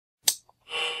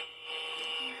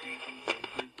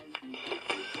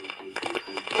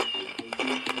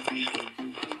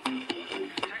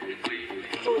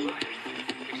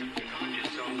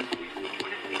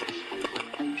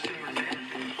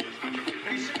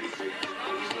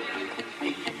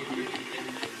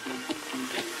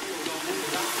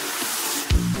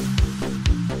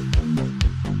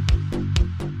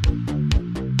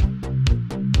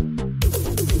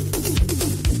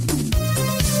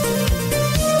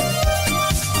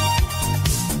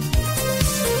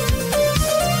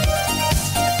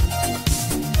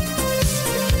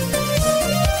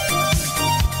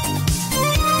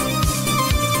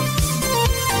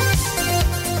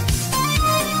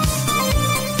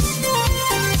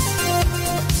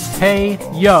Hey,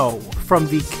 yo, from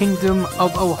the Kingdom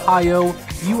of Ohio,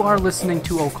 you are listening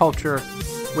to OCCULTURE,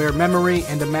 where memory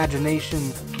and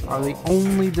imagination are the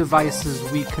only devices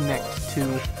we connect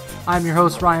to. I'm your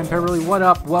host, Ryan Peverly. What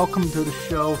up? Welcome to the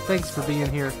show. Thanks for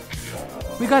being here.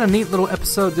 We got a neat little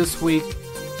episode this week.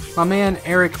 My man,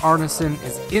 Erik Arneson,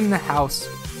 is in the house.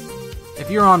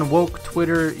 If you're on woke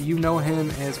Twitter, you know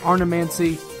him as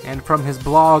Arnemancy, and from his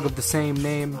blog of the same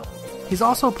name. He's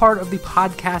also part of the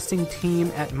podcasting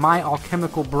team at My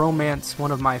Alchemical Bromance,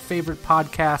 one of my favorite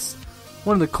podcasts.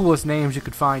 One of the coolest names you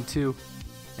could find, too.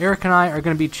 Erik and I are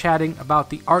going to be chatting about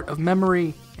the art of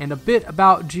memory and a bit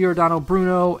about Giordano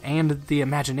Bruno and the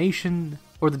imagination,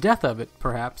 or the death of it,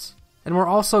 perhaps. And we're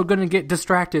also going to get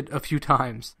distracted a few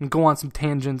times and go on some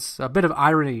tangents, a bit of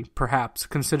irony, perhaps,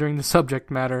 considering the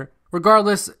subject matter.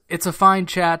 Regardless, it's a fine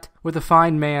chat with a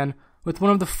fine man with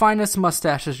one of the finest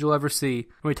mustaches you'll ever see,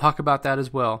 and we talk about that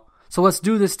as well. So let's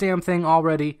do this damn thing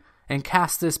already and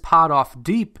cast this pod off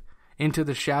deep into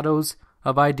the shadows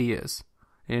of ideas.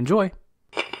 Enjoy.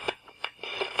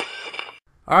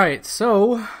 Alright,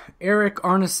 so, Erik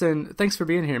Arneson, thanks for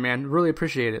being here, man. Really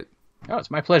appreciate it. Oh,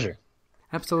 it's my pleasure.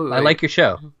 Absolutely. I like your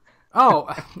show.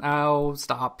 Oh,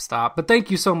 stop. But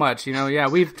thank you so much.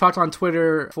 We've talked on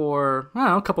Twitter for,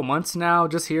 a couple months now,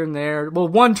 just here and there. Well,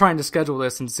 one, trying to schedule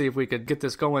this and see if we could get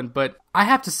this going. But I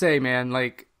have to say, man,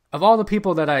 of all the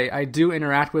people that I do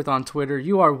interact with on Twitter,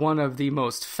 you are one of the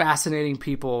most fascinating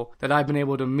people that I've been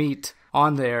able to meet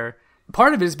on there.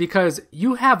 Part of it is because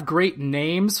you have great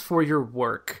names for your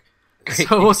work.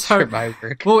 So we'll start my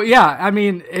work. Well, yeah, I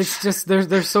mean, it's just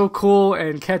they're so cool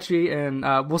and catchy, and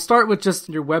we'll start with just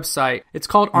your website. It's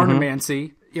called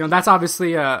Arnemancy. That's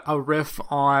obviously a riff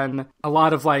on a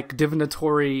lot of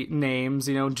divinatory names.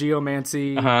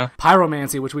 Geomancy,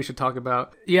 pyromancy, which we should talk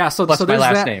about. Yeah, plus so my there's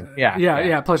last that. name.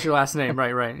 Yeah. Plus your last name.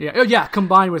 Right. Yeah.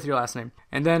 Combined with your last name,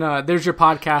 and then there's your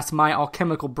podcast, My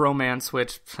Alchemical Bromance.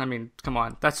 Which, I mean, come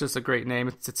on, that's just a great name.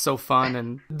 It's so fun,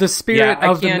 and the spirit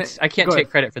of I can't take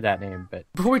credit for that name, but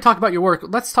before we talk about your work,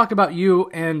 let's talk about you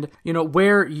and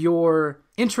where your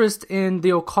interest in the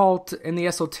occult and the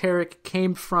esoteric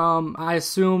came from. I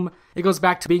assume it goes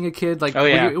back to being a kid.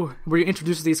 Were you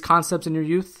introduced to these concepts in your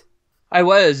youth? I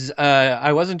was.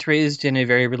 I wasn't raised in a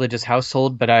very religious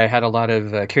household, but I had a lot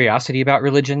of curiosity about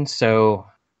religion, so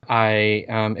I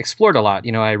explored a lot.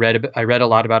 I read a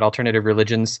lot about alternative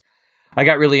religions. I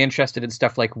got really interested in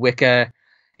stuff like Wicca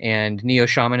and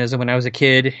neo-shamanism when I was a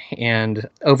kid, and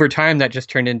over time that just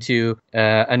turned into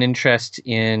an interest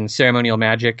in ceremonial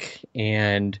magic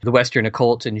and the Western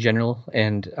occult in general,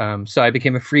 and so I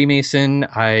became a Freemason.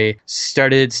 I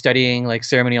started studying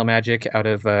ceremonial magic out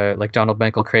of Donald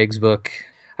Michael Craig's book.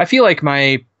 I feel like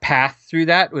my path through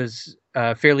that was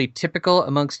fairly typical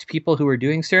amongst people who were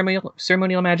doing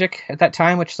ceremonial magic at that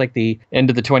time, which is the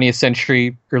end of the 20th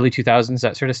century, early 2000s,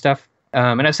 that sort of stuff.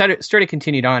 And I've sort of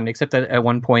continued on, except that at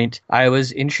one point I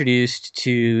was introduced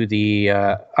to the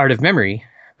Art of Memory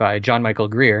by John Michael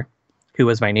Greer, who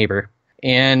was my neighbor.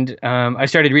 And I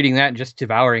started reading that and just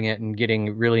devouring it and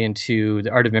getting really into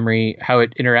the Art of Memory, how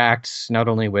it interacts not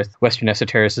only with Western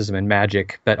esotericism and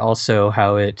magic, but also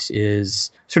how it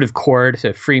is sort of core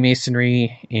to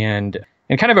Freemasonry and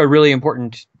kind of a really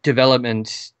important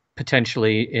development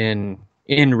potentially in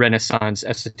Renaissance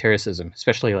esotericism,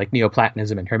 especially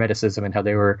Neoplatonism and Hermeticism and how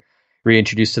they were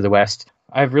reintroduced to the West.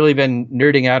 I've really been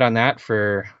nerding out on that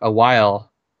for a while.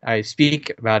 I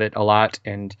speak about it a lot,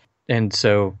 and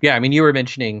so, yeah, I mean, you were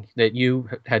mentioning that you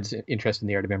had interest in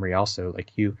the Art of Memory also.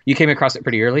 You came across it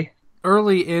pretty early?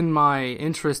 Early in my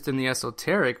interest in the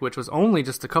esoteric, which was only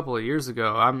just a couple of years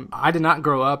ago. I did not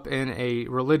grow up in a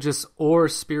religious or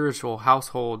spiritual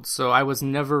household, so I was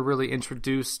never really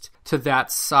introduced to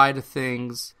that side of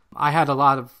things. I had a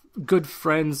lot of good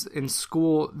friends in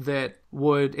school that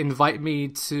would invite me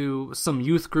to some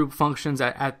youth group functions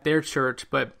at their church,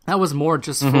 but that was more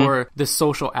just for the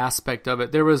social aspect of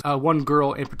it. There was one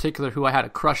girl in particular who I had a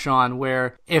crush on,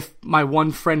 where if my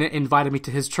one friend invited me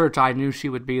to his church, I knew she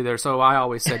would be there, so I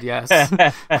always said yes.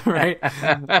 Right?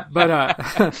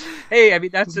 But hey, I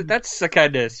mean, that's a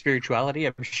kind of spirituality,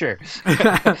 I'm sure.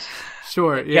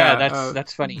 Sure. Yeah.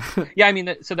 That's funny. Yeah. I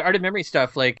mean, so the Art of Memory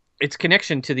stuff, its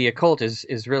connection to the occult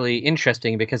is really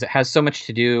interesting because it has so much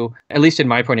to do, at least in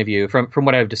my point of view, from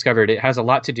what I've discovered, it has a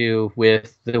lot to do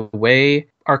with the way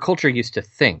our culture used to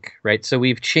think, right? So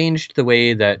we've changed the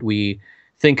way that we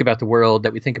think about the world,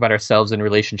 that we think about ourselves in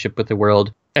relationship with the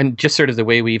world, and just sort of the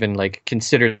way we even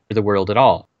consider the world at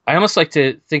all. I almost like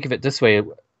to think of it this way,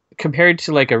 compared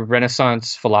to a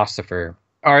Renaissance philosopher.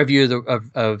 Our view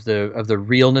of the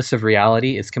realness of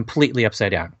reality is completely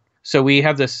upside down. So we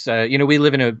have this, we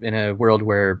live in a world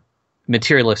where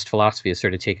materialist philosophy has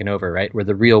sort of taken over, right? Where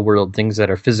the real world, things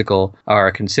that are physical,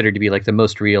 are considered to be like the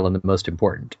most real and the most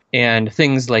important. And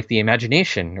things like the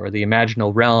imagination or the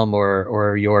imaginal realm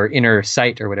or your inner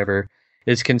sight or whatever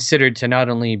is considered to not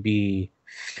only be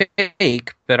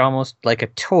fake, but almost like a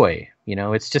toy.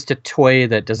 It's just a toy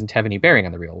that doesn't have any bearing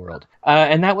on the real world.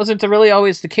 And that wasn't really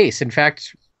always the case. In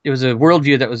fact, it was a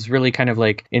worldview that was really kind of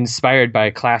like inspired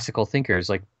by classical thinkers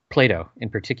like Plato in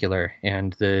particular,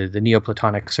 and the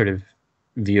Neoplatonic sort of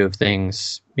view of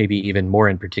things, maybe even more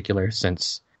in particular,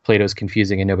 since Plato's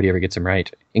confusing and nobody ever gets him right,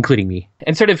 including me.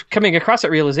 And sort of coming across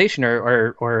that realization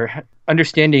or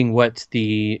understanding what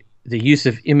the use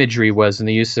of imagery was and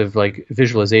the use of like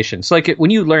visualization. So like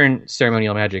when you learn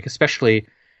ceremonial magic, especially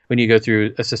when you go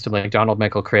through a system like Donald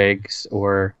Michael Craig's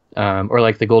or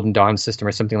like the Golden Dawn system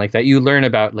or something like that, you learn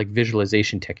about like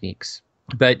visualization techniques.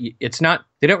 But it's not,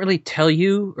 they don't really tell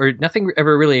you, or nothing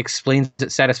ever really explains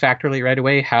it satisfactorily right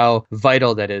away, how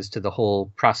vital that is to the whole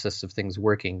process of things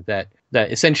working. That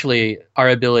essentially our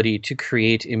ability to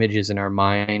create images in our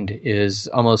mind is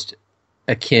almost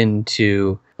akin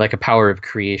to like a power of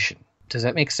creation. Does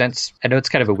that make sense? I know it's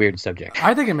kind of a weird subject.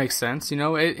 I think it makes sense.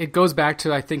 It goes back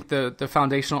to, I think, the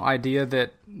foundational idea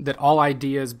that all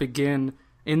ideas begin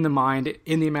in the mind,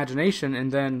 in the imagination,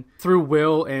 and then through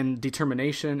will and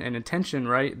determination and intention,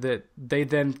 right, that they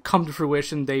then come to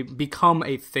fruition, they become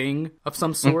a thing of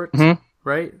some sort,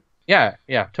 right?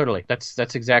 Yeah, totally.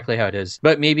 That's exactly how it is.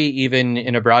 But maybe even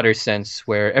in a broader sense,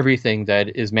 where everything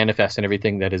that is manifest and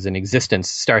everything that is in existence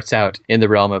starts out in the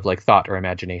realm of like thought or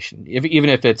imagination. Even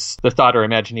if it's the thought or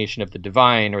imagination of the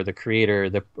divine or the creator,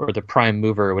 or the prime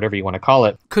mover, or whatever you want to call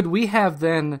it. Could we have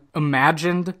then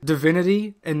imagined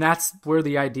divinity, and that's where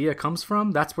the idea comes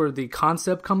from? That's where the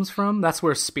concept comes from? That's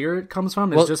where spirit comes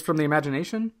from? It's just from the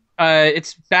imagination?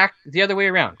 It's back the other way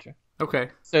around. Okay.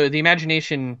 So the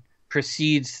imagination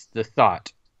precedes the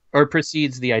thought or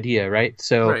precedes the idea, right?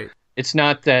 So right. It's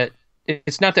not that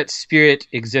spirit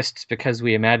exists because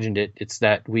we imagined it. It's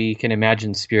that we can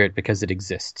imagine spirit because it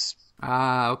exists.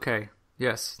 Okay.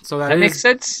 Yes. So that makes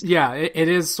sense? Yeah, it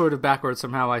is sort of backwards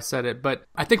somehow I said it, but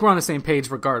I think we're on the same page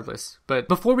regardless. But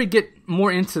before we get more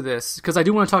into this, because I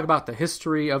do want to talk about the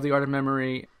history of the art of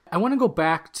memory, I want to go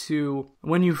back to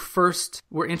when you first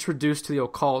were introduced to the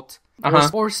occult,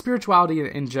 or spirituality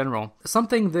in general.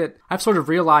 Something that I've sort of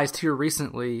realized here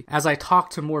recently as I talk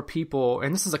to more people,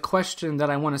 and this is a question that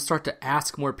I want to start to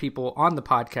ask more people on the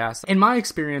podcast. In my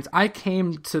experience, I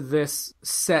came to this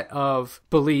set of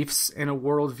beliefs and a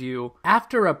worldview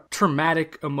after a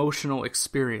traumatic emotional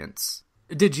experience.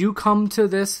 Did you come to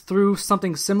this through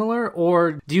something similar,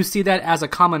 or do you see that as a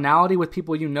commonality with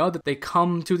people that they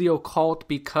come to the occult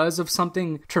because of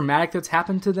something traumatic that's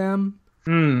happened to them?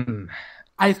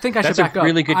 I think I should back up. That's a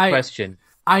really good question.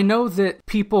 I know that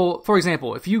people, for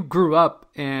example, if you grew up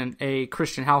in a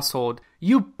Christian household,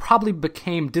 you probably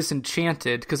became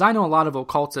disenchanted, because I know a lot of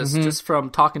occultists, just from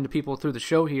talking to people through the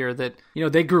show here, that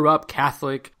they grew up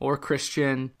Catholic or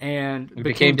Christian and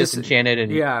became disenchanted,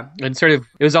 and sort of,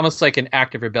 it was almost like an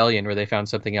act of rebellion where they found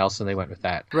something else and they went with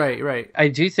that. Right. I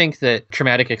do think that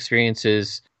traumatic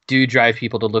experiences do drive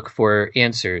people to look for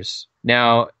answers.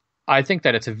 Now, I think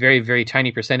that it's a very, very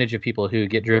tiny percentage of people who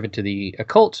get driven to the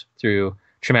occult through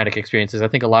traumatic experiences. I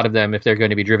think a lot of them, if they're going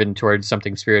to be driven towards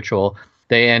something spiritual,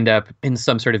 they end up in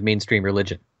some sort of mainstream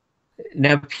religion.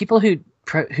 Now, people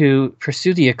who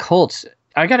pursue the occult,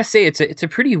 I got to say, it's a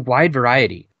pretty wide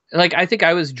variety. Like, I think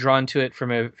I was drawn to it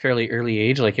from a fairly early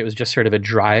age. Like, it was just sort of a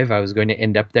drive. I was going to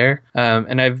end up there.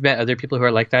 And I've met other people who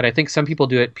are like that. I think some people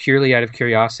do it purely out of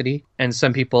curiosity, and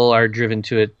some people are driven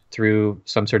to it through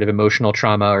some sort of emotional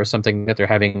trauma or something that they're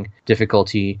having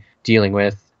difficulty dealing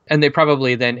with. And they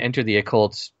probably then enter the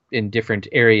occult in different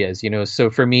areas, So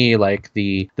for me, like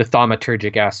the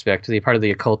thaumaturgic aspect, the part of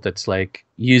the occult that's like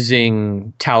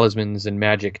using talismans and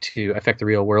magic to affect the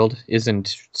real world,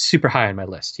 isn't super high on my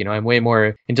list. I'm way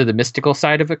more into the mystical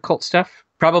side of occult stuff,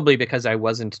 probably because I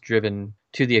wasn't driven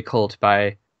to the occult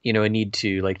by, a need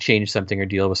to like change something or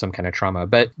deal with some kind of trauma.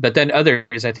 But then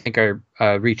others, I think, are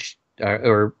reached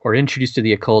or introduced to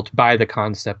the occult by the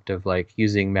concept of like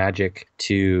using magic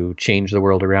to change the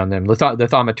world around them, the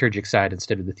thaumaturgic side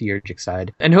instead of the theurgic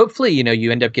side. And hopefully,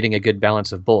 you end up getting a good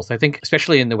balance of both. I think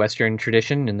especially in the Western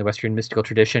tradition, in the Western mystical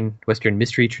tradition, Western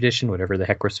mystery tradition, whatever the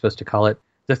heck we're supposed to call it,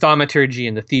 the thaumaturgy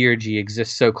and the theurgy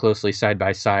exist so closely side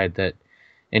by side that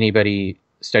anybody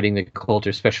studying the occult,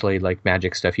 or especially like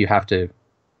magic stuff, you have to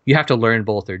learn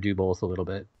both or do both a little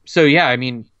bit. So yeah, I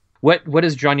mean, what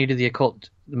has drawn you to the occult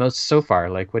the most so far?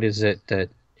 Like, what is it that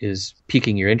is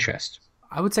piquing your interest?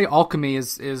 I would say alchemy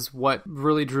is what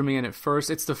really drew me in at first.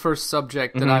 It's the first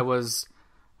subject that I was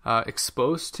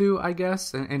exposed to, I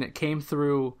guess, and it came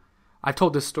through. I've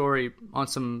told this story on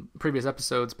some previous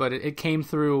episodes, but it came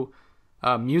through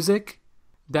music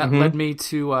that led me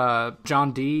to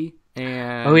John Dee.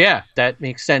 And oh yeah, that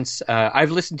makes sense.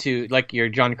 I've listened to like your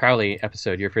John Crowley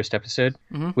episode, your first episode,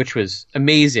 which was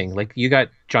amazing. Like you got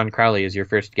John Crowley as your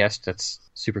first guest. That's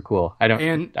super cool. I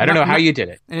don't know how you did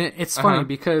it. And it's funny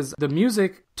because the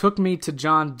music took me to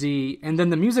John Dee, and then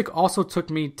the music also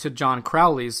took me to John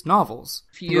Crowley's novels.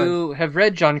 If you have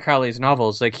read John Crowley's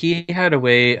novels, like he had a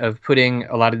way of putting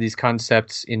a lot of these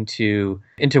concepts into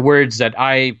words that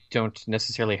I don't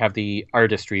necessarily have the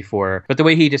artistry for. But the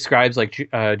way he describes like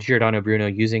Giordano Bruno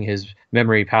using his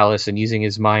memory palace and using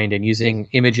his mind and using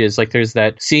images, like there's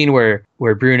that scene where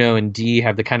Bruno and Dee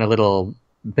have the kind of little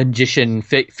magician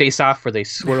face-off where they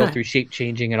swirl through shape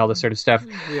changing and all this sort of stuff.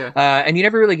 And you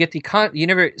never really get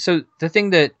so the thing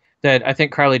that I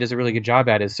think Crowley does a really good job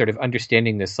at is sort of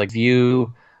understanding this like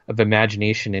view of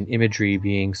imagination and imagery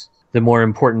being the more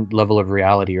important level of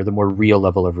reality or the more real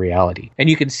level of reality. And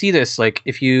you can see this like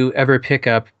if you ever pick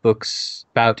up books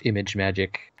about image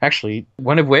magic, actually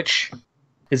one of which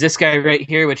is this guy right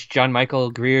here, which John Michael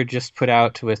Greer just put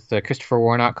out with Christopher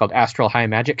Warnock, called Astral High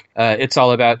Magic. It's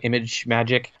all about image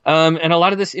magic. And a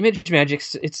lot of this image magic,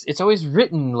 it's always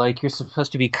written like you're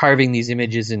supposed to be carving these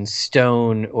images in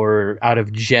stone or out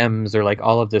of gems or like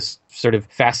all of this sort of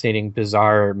fascinating,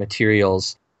 bizarre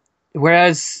materials.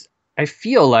 Whereas I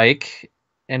feel like,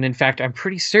 and in fact, I'm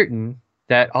pretty certain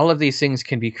that all of these things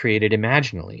can be created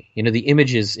imaginally. You know, the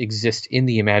images exist in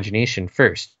the imagination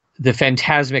first. The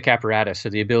phantasmic apparatus,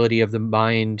 or the ability of the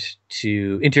mind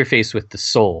to interface with the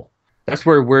soul. That's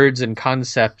where words and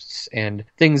concepts and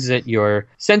things that your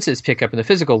senses pick up in the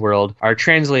physical world are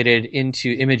translated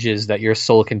into images that your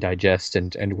soul can digest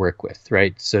and work with,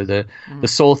 right? So the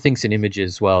soul thinks in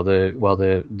images while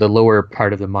the lower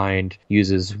part of the mind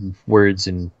uses words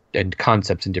and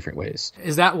concepts in different ways.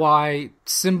 Is that why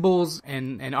symbols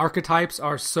and archetypes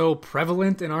are so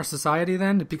prevalent in our society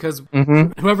then? Because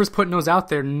whoever's putting those out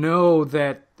there know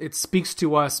that it speaks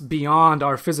to us beyond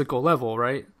our physical level,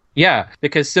 right? Yeah,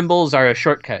 because symbols are a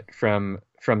shortcut from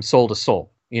soul to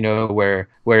soul. You know, where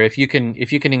if you can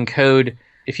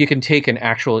take an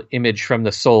actual image from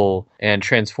the soul and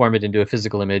transform it into a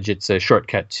physical image, it's a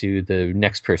shortcut to the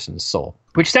next person's soul.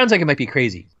 Which sounds like it might be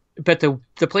crazy. But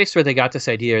the place where they got this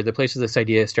idea, or the place where this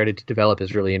idea started to develop,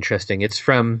 is really interesting. It's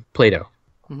from Plato.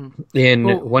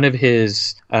 In one of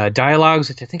his dialogues,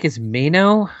 which I think is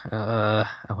Meno. I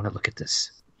want to look at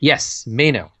this. Yes,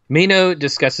 Meno. Meno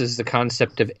discusses the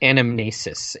concept of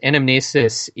anamnesis.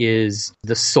 Anamnesis is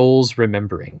the soul's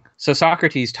remembering. So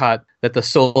Socrates taught that the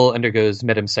soul undergoes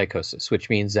metempsychosis, which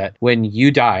means that when you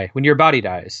die, when your body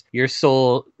dies, your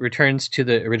soul returns to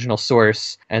the original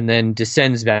source and then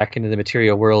descends back into the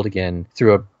material world again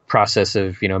through a process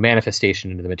of,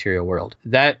 manifestation into the material world.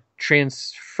 That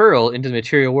transferal into the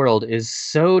material world is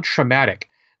so traumatic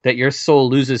that your soul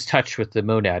loses touch with the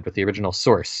monad, with the original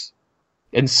source.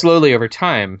 And slowly over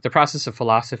time, the process of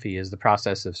philosophy is the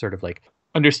process of sort of like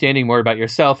understanding more about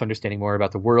yourself, understanding more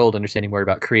about the world, understanding more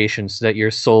about creation, so that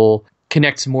your soul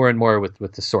connects more and more with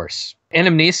the source.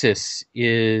 Anamnesis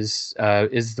is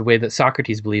the way that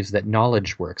Socrates believes that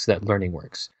knowledge works, that learning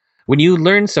works. When you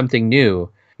learn something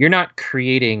new, you're not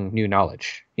creating new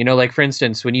knowledge. Like for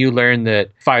instance, when you learn that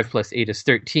 5 + 8 is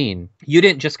 13, you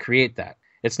didn't just create that.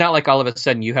 It's not like all of a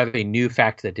sudden you have a new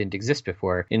fact that didn't exist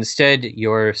before. Instead,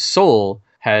 your soul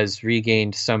has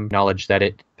regained some knowledge that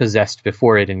it possessed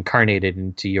before it incarnated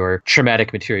into your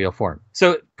traumatic material form.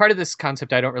 So part of this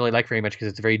concept I don't really like very much because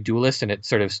it's very dualist, and it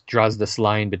sort of draws this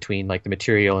line between like the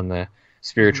material and the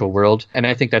spiritual world. And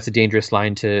I think that's a dangerous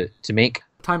line to make.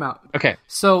 Time out. Okay.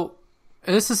 So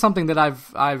this is something that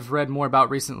I've read more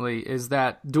about recently, is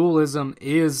that dualism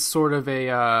is sort of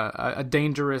a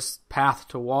dangerous path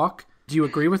to walk. Do you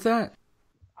agree with that?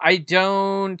 I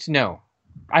don't know.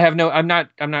 I'm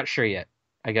not sure yet,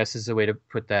 I guess is the way to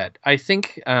put that. I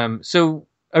think, so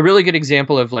a really good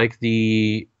example of like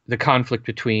the conflict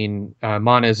between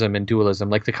monism and dualism,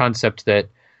 like the concept that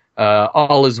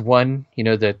all is one,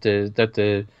 that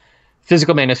the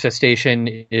physical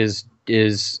manifestation is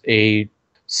a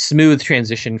smooth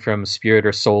transition from spirit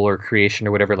or soul or creation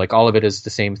or whatever, like all of it is the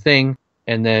same thing.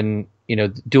 And then,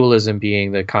 dualism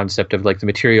being the concept of like the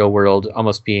material world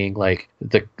almost being like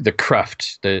the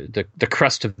cruft, the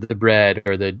crust of the bread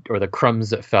or the crumbs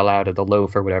that fell out of the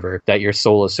loaf or whatever that your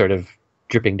soul is sort of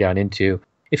dripping down into.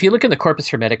 If you look in the Corpus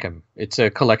Hermeticum, it's a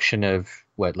collection of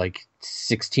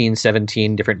 16,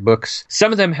 17 different books.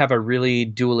 Some of them have a really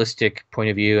dualistic point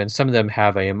of view and some of them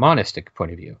have a monistic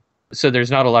point of view. So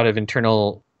there's not a lot of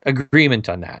internal agreement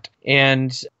on that.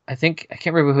 And I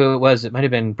can't remember who it was. It might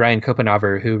have been Brian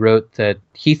Kopenhauer who wrote that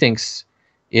he thinks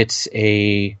it's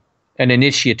an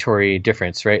initiatory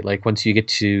difference, right? Like once you get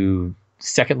to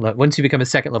once you become a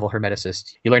second level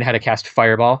hermeticist, you learn how to cast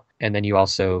fireball, and then you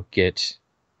also get.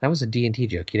 That was a D&D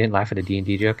joke. You didn't laugh at a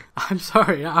D&D joke? I'm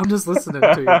sorry. I'm just listening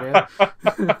to you,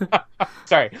 man.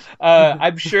 Sorry.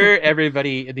 I'm sure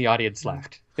everybody in the audience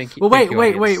laughed. Thank you.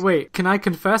 Well, wait. Can I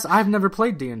confess? I've never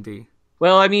played D&D.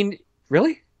 Well, I mean,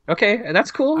 really? Okay,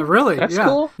 that's cool. Really? That's yeah.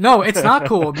 cool. No, it's not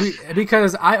cool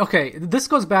because this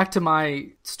goes back to my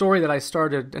story that I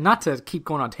started, and not to keep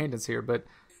going on tangents here, but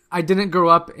I didn't grow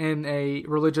up in a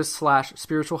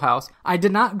religious/spiritual house. I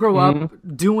did not grow up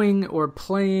doing or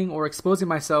playing or exposing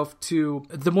myself to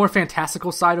the more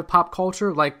fantastical side of pop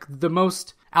culture. Like, the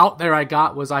most out there I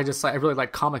got was I really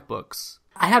like comic books.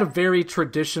 I had a very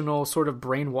traditional sort of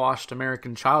brainwashed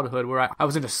American childhood where I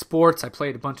was into sports. I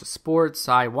played a bunch of sports.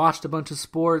 I watched a bunch of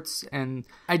sports, and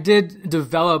I did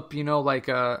develop, like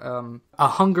a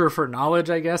hunger for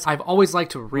knowledge, I guess. I've always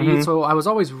liked to read, so I was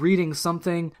always reading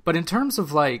something. But in terms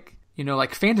of like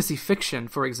fantasy fiction,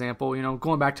 for example,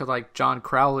 going back to like John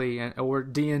Crowley or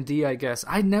D&D, I guess,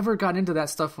 I never got into that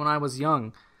stuff when I was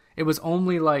young. It was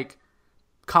only like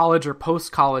college or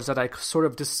post-college that I sort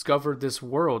of discovered this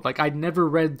world. Like, I'd never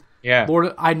read Lord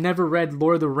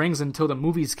of the Rings until the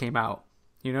movies came out,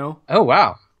 Oh,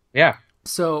 wow. Yeah.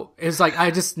 So it's like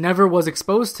I just never was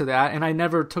exposed to that, and I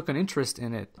never took an interest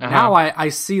in it. Now I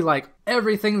see like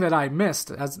everything that I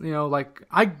missed, as like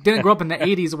I didn't grow up in the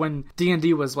 80s when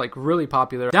D&D was like really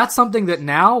popular. That's something that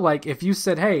now, like, if you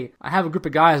said, hey, I have a group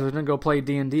of guys we're gonna go play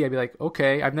D&D, I'd be like,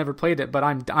 okay, I've never played it, but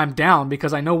I'm down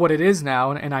because I know what it is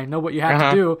now, and I know what you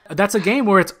have to do. That's a game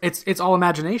where it's all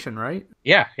imagination, right?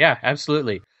 Yeah,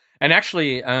 absolutely. And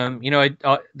actually,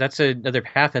 that's another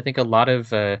path. I think a lot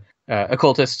of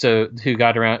occultists who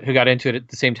got into it at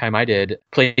the same time I did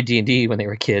played D&D when they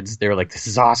were kids. They were like, this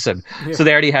is awesome. Yeah. So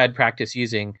they already had practice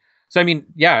using. So I mean,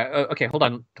 okay, hold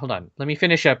on. Let me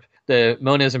finish up the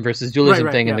monism versus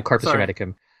dualism thing in the Corpus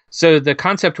Hermeticum. So the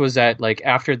concept was that, like,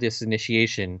 after this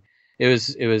initiation, it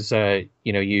was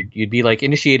you'd be like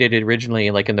initiated originally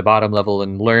like in the bottom level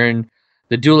and learn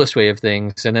the dualist way of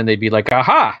things, and then they'd be like,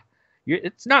 aha,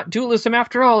 it's not dualism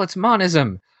after all, it's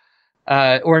monism.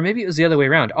 Or maybe it was the other way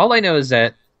around. All I know is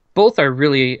that both are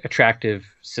really attractive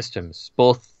systems.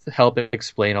 Both help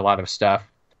explain a lot of stuff.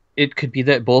 It could be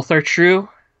that both are true,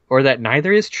 or that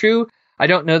neither is true. I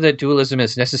don't know that dualism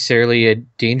is necessarily a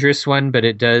dangerous one, but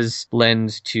it does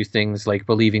lend to things like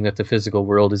believing that the physical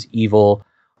world is evil,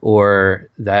 or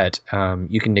that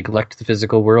you can neglect the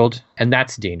physical world, and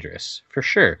that's dangerous, for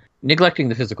sure. Neglecting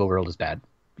the physical world is bad.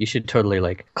 You should totally,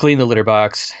 like, clean the litter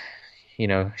box,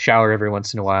 shower every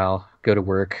once in a while, go to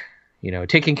work.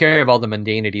 Taking care of all the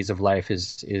mundanities of life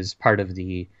is part of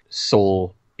the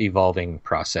soul evolving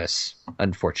process,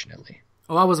 unfortunately.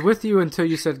 Well, I was with you until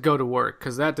you said go to work,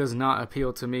 because that does not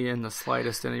appeal to me in the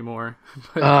slightest anymore.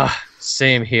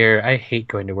 Same here. I hate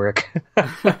going to work.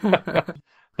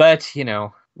 But,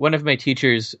 one of my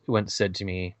teachers once said to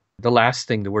me, the last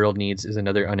thing the world needs is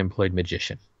another unemployed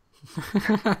magician.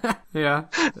 Yeah,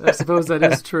 I suppose that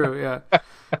is true, yeah.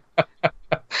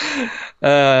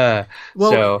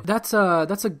 That's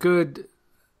a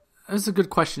good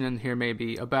question in here,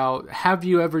 maybe, about, have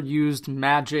you ever used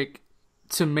magic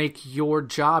to make your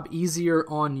job easier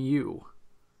on you?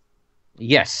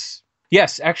 Yes,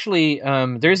 actually,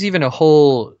 there's even a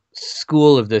whole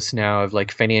school of this now, of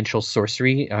like financial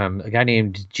sorcery. A guy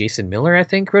named Jason Miller, I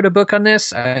think, wrote a book on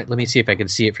this. Let me see if I can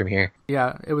see it from here.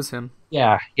 Yeah, it was him.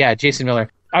 Yeah, Jason Miller.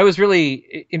 I was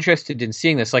really interested in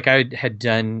seeing this. Like, I've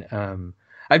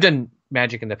done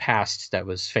magic in the past that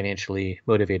was financially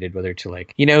motivated, whether to,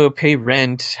 like, pay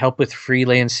rent, help with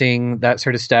freelancing, that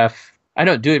sort of stuff. I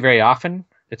don't do it very often.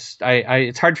 It's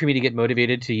hard for me to get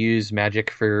motivated to use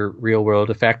magic for real world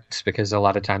effects, because a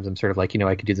lot of times I'm sort of like,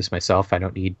 I could do this myself. I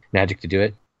don't need magic to do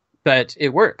it. But it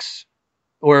works.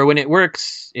 Or when it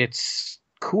works, it's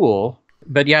cool.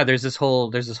 But yeah, there's this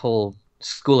whole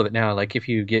school of it now. Like, if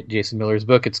you get Jason Miller's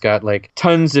book, it's got like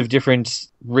tons of different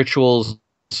rituals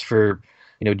for,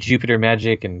 Jupiter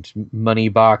magic and money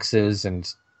boxes,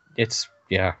 and it's,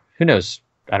 who knows?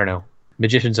 I don't know.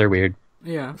 Magicians are weird.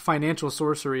 Yeah, financial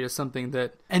sorcery is something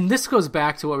that, and this goes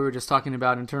back to what we were just talking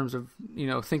about in terms of,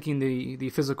 thinking the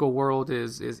physical world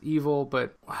is evil,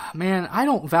 but man, I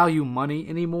don't value money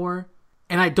anymore,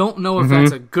 and I don't know if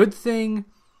that's a good thing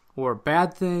or a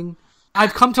bad thing.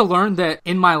 I've come to learn that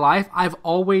in my life, I've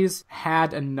always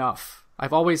had enough.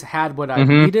 I've always had what I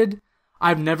needed.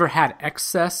 I've never had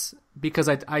excess, because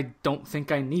I don't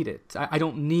think I need it. I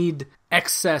don't need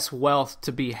excess wealth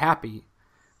to be happy.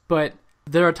 But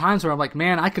there are times where I'm like,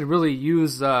 man, I could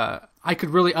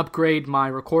really upgrade my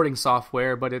recording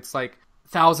software, but it's like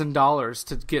 $1,000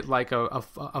 to get like a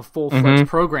full-fledged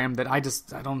program that I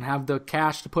don't have the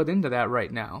cash to put into that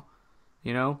right now,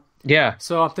 you know? Yeah.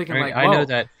 So I'm thinking I know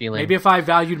that feeling. Maybe if I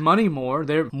valued money more,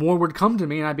 more would come to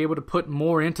me and I'd be able to put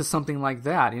more into something like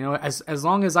that. You know, as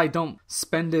long as I don't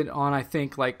spend it on, I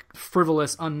think, like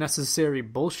frivolous, unnecessary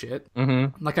bullshit.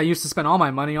 Mm-hmm. Like I used to spend all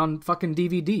my money on fucking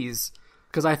DVDs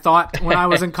because I thought when I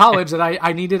was in college that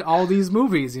I needed all these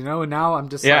movies, you know, and now I'm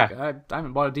just like, I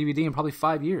haven't bought a DVD in probably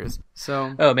 5 years.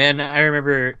 So. Oh man, I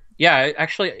remember. Yeah,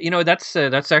 actually, you know, that's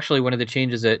actually one of the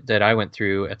changes that I went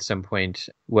through at some point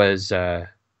was,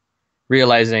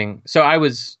 realizing, so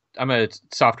I'm a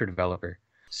software developer.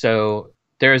 So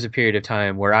there was a period of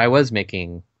time where I was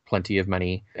making plenty of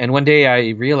money. And one day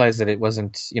I realized that it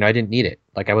wasn't, you know, I didn't need it.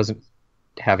 Like I wasn't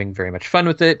having very much fun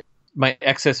with it. My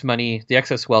excess money, the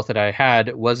excess wealth that I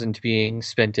had wasn't being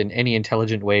spent in any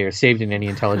intelligent way or saved in any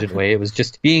intelligent way. It was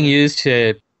just being used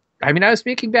to, I mean, I was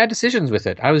making bad decisions with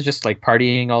it. I was just like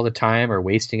partying all the time or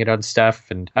wasting it on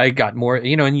stuff. And I got more,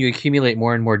 you know, and you accumulate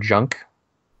more and more junk.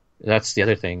 That's the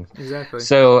other thing. Exactly.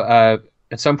 So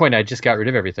at some point, I just got rid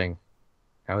of everything.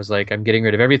 I was like, I'm getting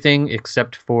rid of everything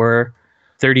except for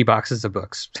 30 boxes of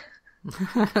books.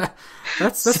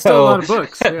 that's still a lot of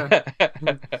books. Yeah.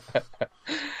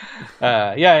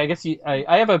 Yeah. I guess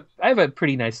I have a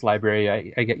pretty nice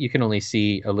library. I get, you can only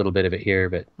see a little bit of it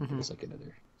here, but there's like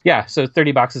another. Yeah. So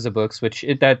 30 boxes of books, which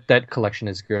that collection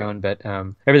has grown, but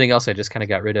everything else I just kind of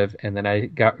got rid of, and then I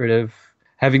got rid of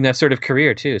having that sort of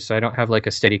career too. So I don't have like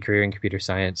a steady career in computer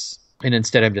science, and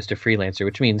instead I'm just a freelancer,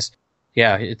 which means,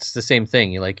 yeah, it's the same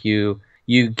thing.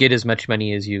 You get as much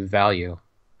money as you value,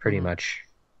 pretty much,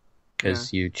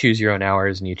 because you choose your own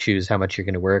hours and you choose how much you're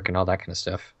going to work and all that kind of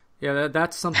stuff. Yeah,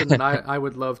 that's something that I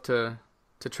would love to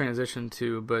transition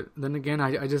to, but then again,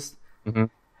 I just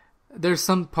there's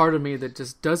some part of me that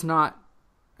just does not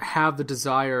have the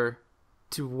desire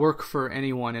to work for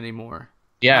anyone anymore.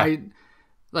 Yeah.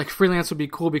 Like freelance would be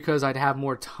cool because I'd have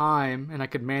more time and I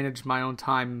could manage my own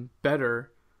time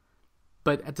better.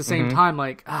 But at the same time,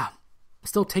 like, I'm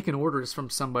still taking orders from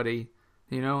somebody,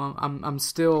 you know, I'm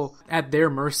still at their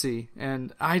mercy.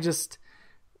 And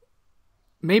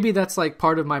maybe that's like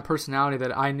part of my personality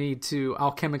that I need to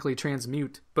alchemically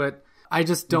transmute, but I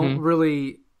just don't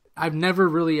I've never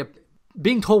really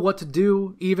being told what to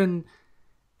do, even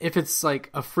if it's like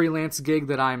a freelance gig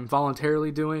that I'm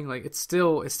voluntarily doing, like it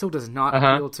still does not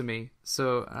appeal to me.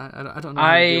 So I don't know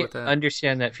how to deal with that. I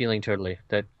understand that feeling totally.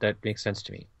 That makes sense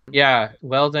to me. Yeah.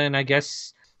 Well, then I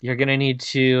guess you're gonna need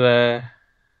to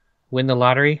win the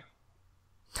lottery.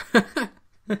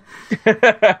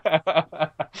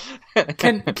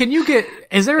 Can you get?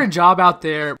 Is there a job out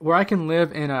there where I can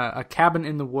live in a cabin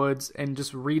in the woods and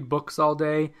just read books all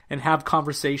day and have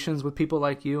conversations with people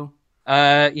like you?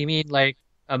 You mean like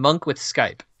a monk with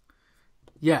Skype?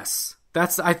 Yes,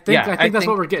 I think that's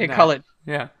what we're getting at. Call it,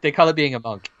 they call it being a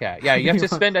monk. Yeah. You have to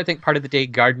spend, I think, part of the day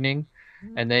gardening,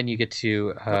 and then you get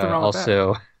to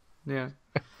also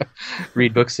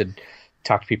read books and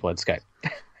talk to people on Skype.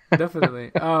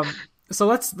 Definitely. So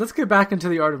let's get back into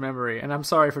the art of memory, and I'm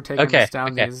sorry for taking us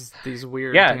down these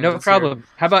weird. Yeah, no problem. Here.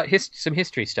 How about some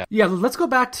history stuff? Yeah, let's go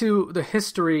back to the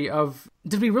history of.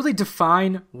 Did we really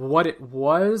define what it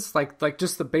was? Like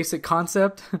just the basic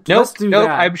concept? Let's do that.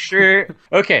 I'm sure.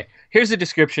 Okay, here's a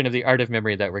description of the art of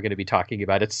memory that we're going to be talking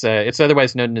about. It's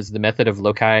otherwise known as the method of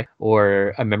loci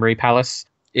or a memory palace.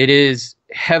 It is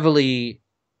entirely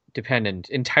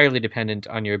dependent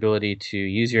on your ability to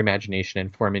use your imagination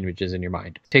and form images in your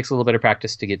mind. It takes a little bit of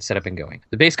practice to get set up and going.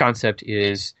 The base concept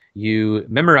is you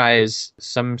memorize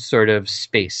some sort of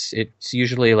space. It's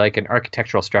usually like an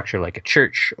architectural structure, like a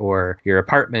church or your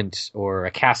apartment or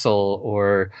a castle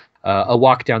or a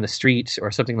walk down the street or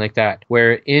something like that,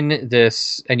 where in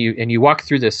this, and you walk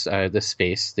through this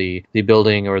space, the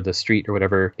building or the street or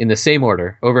whatever, in the same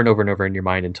order over and over and over in your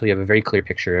mind until you have a very clear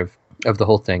picture of the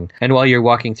whole thing. And while you're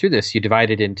walking through this, you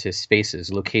divide it into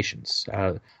spaces, locations,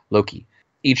 loci.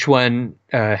 Each one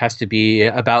has to be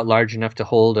about large enough to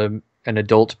hold an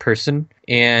adult person,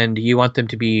 and you want them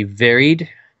to be varied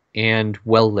and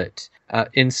well lit.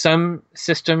 In some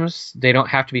systems, they don't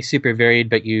have to be super varied,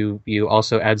 but you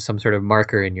also add some sort of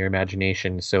marker in your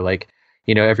imagination. So like,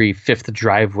 you know, every fifth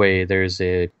driveway, there's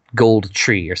a gold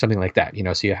tree or something like that, you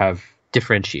know, so you have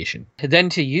differentiation. Then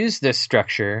to use this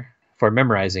structure for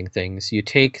memorizing things, you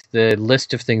take the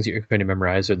list of things that you're going to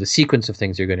memorize or the sequence of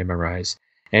things you're going to memorize.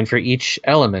 And for each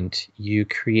element, you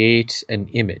create an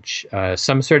image,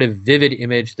 some sort of vivid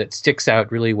image that sticks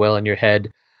out really well in your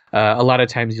head. A lot of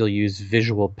times you'll use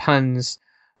visual puns.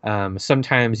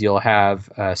 Sometimes you'll have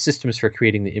systems for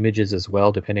creating the images as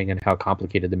well, depending on how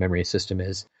complicated the memory system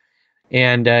is.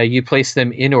 And you place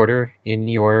them in order in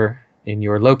your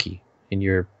Loki, in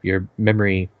your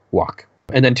memory walk.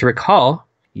 And then to recall,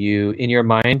 in your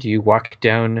mind, you walk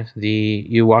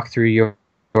through your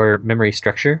memory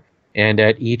structure, and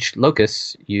at each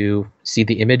locus, you see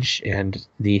the image, and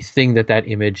the thing that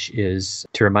image is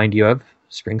to remind you of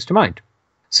springs to mind.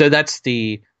 So that's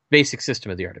the basic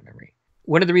system of the art of memory.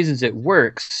 One of the reasons it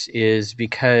works is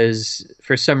because,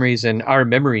 for some reason, our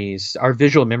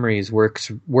visual memories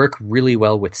work really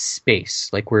well with space.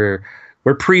 Like we're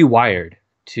pre-wired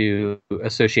to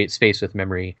associate space with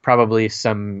memory, probably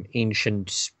some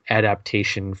ancient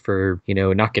adaptation for,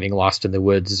 not getting lost in the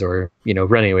woods or,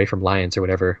 running away from lions or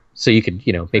whatever. So you could,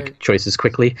 make choices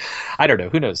quickly. I don't know.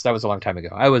 Who knows? That was a long time ago.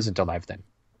 I wasn't alive then.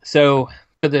 So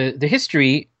the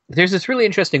history, there's this really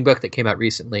interesting book that came out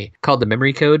recently called The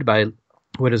Memory Code by,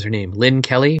 what is her name? Lynn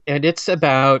Kelly. And it's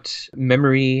about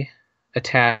memory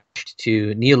attached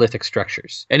to Neolithic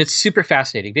structures. And it's super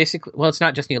fascinating. Basically, well, it's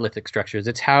not just Neolithic structures.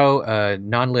 It's how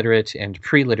non-literate and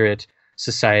pre-literate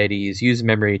societies use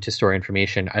memory to store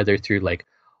information, either through like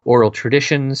oral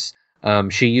traditions.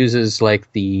 She uses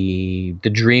like the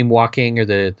dream walking or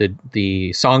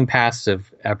the song paths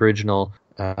of Aboriginal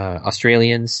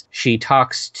Australians. She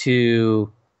talks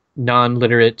to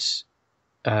non-literate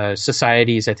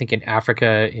societies, I think in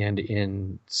Africa and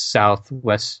in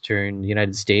southwestern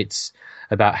United States,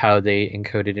 about how they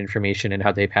encoded information and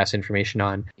how they pass information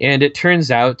on. And it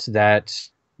turns out that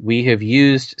we have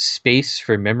used space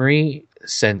for memory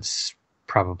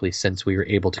probably since we were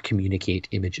able to communicate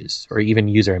images or even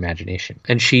use our imagination.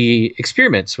 And she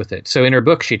experiments with it. So in her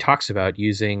book, she talks about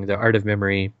using the art of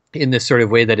memory in this sort of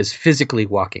way that is physically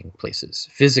walking places,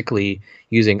 physically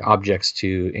using objects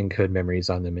to encode memories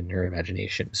on them in her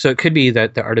imagination. So it could be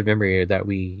that the art of memory that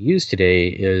we use today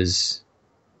is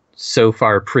so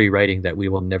far pre-writing that we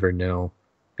will never know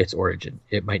its origin.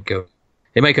 It might go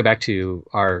back to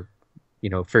our,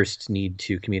 first need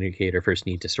to communicate or first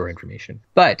need to store information.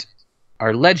 But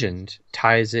our legend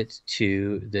ties it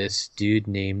to this dude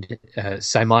named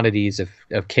Simonides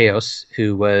of Chaos,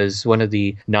 who was one of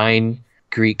the 9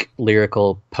 Greek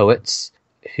lyrical poets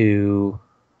who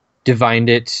divined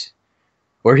it,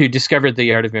 or who discovered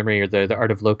the art of memory, or the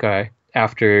art of loci,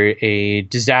 after a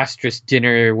disastrous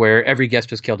dinner where every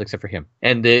guest was killed except for him.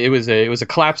 And it was a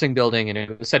collapsing building, and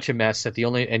it was such a mess that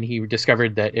and he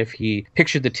discovered that if he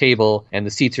pictured the table and the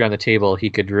seats around the table, he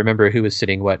could remember who was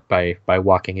sitting what by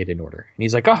walking it in order. And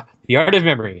he's like, the art of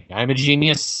memory. I'm a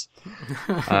genius.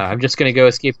 I'm just going to go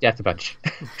escape death a bunch.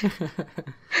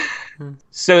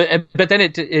 So, but then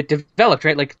it developed,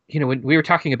 right? Like, when we were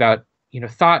talking about,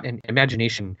 thought and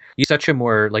imagination, such a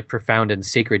more like profound and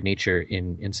sacred nature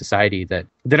in society that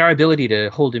our ability to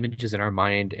hold images in our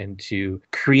mind and to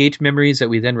create memories that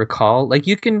we then recall, like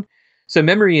so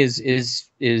memory is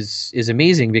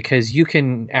amazing because you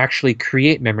can actually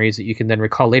create memories that you can then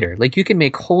recall later. Like you can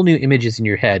make whole new images in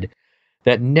your head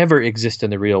that never exist in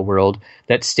the real world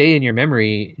that stay in your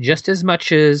memory just as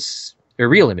much as they're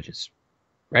real images,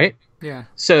 right? Yeah.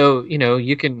 So,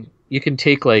 you can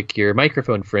take like your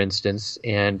microphone, for instance,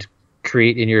 and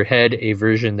create in your head a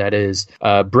version that is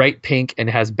bright pink and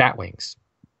has bat wings.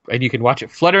 And you can watch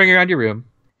it fluttering around your room.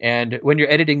 And when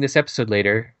you're editing this episode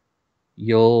later,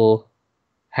 you'll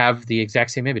have the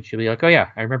exact same image. You'll be like, oh yeah,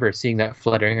 I remember seeing that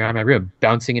fluttering around my room,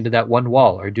 bouncing into that one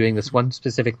wall or doing this one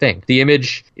specific thing. The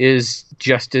image is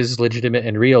just as legitimate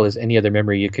and real as any other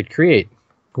memory you could create.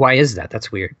 Why is that?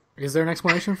 That's weird. Is there an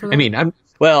explanation for that? I mean,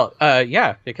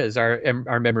 yeah, because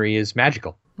our memory is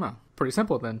magical. Well, pretty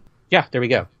simple then. Yeah, there we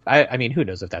go. I mean, who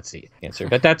knows if that's the answer,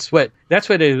 but that's how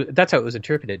it was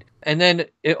interpreted. And then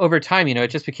over time, it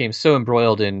just became so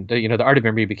embroiled in the art of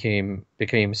memory became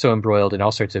so embroiled in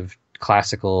all sorts of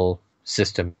classical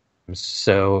systems.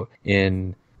 So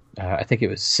in I think it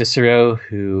was Cicero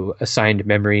who assigned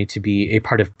memory to be a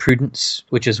part of prudence,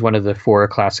 which is one of the 4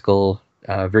 classical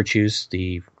virtues.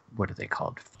 What are they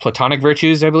called? Platonic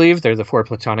virtues, I believe. They're the 4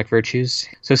 Platonic virtues.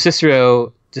 So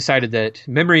Cicero decided that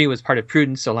memory was part of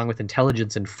prudence along with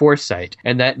intelligence and foresight,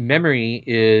 and that memory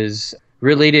is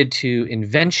related to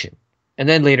invention. And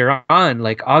then later on,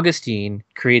 like Augustine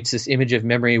creates this image of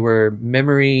memory where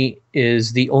memory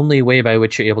is the only way by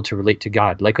which you're able to relate to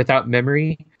God. Like without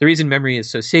memory, the reason memory is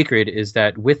so sacred is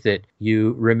that with it,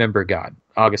 you remember God.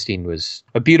 Augustine was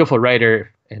a beautiful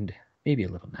writer and maybe a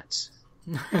little nuts.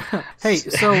 Hey,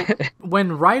 so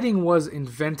when writing was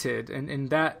invented, and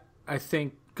that I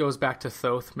think goes back to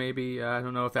Thoth, maybe. I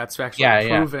don't know if that's actually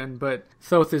proven, but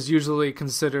Thoth is usually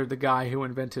considered the guy who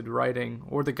invented writing,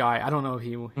 or the guy, I don't know if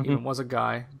he even was a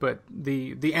guy, but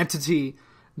the entity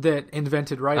that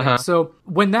invented writing. So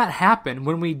when that happened,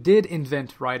 when we did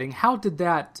invent writing, how did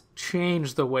that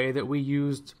change the way that we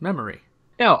used memory?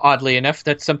 Now, oddly enough,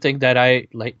 that's something that I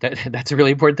like. That's a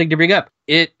really important thing to bring up.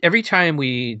 Every time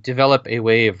we develop a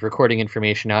way of recording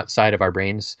information outside of our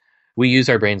brains, we use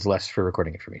our brains less for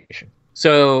recording information.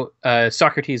 So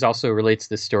Socrates also relates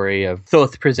this story of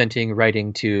Thoth presenting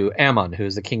writing to Ammon, who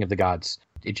is the king of the gods,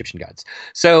 Egyptian gods.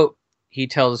 So he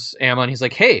tells Ammon, he's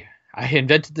like, hey, I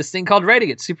invented this thing called writing.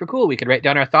 It's super cool. We can write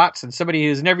down our thoughts, and somebody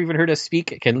who's never even heard us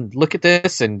speak can look at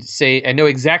this and say and know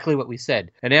exactly what we said.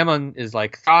 And Ammon is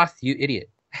like, Thoth, you idiot.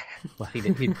 Well,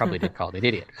 he probably did call it an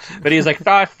idiot. But he's like,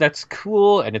 Thoth, that's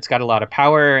cool, and it's got a lot of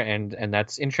power, and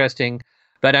that's interesting.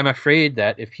 But I'm afraid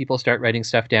that if people start writing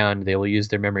stuff down, they will use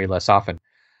their memory less often.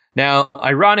 Now,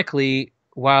 ironically,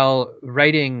 while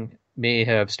writing may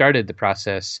have started the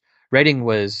process, writing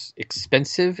was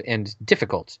expensive and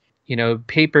difficult.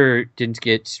 Paper didn't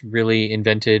get really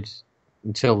invented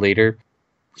until later,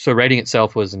 so writing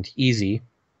itself wasn't easy.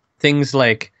 Things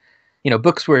like,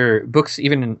 books,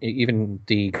 even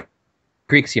the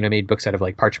Greeks, made books out of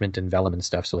like parchment and vellum and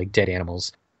stuff, so like dead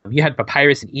animals. You had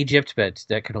papyrus in Egypt, but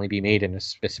that could only be made in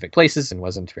specific places and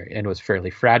was fairly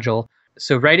fragile.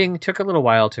 So writing took a little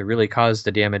while to really cause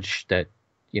the damage that,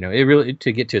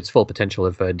 to get to its full potential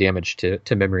of damage to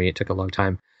memory. It took a long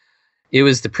time. It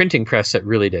was the printing press that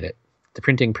really did it. The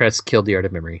printing press killed the art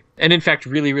of memory. And in fact,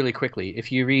 really, really quickly,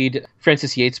 if you read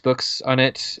Francis Yates' books on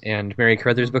it and Mary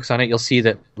Carruthers' books on it, you'll see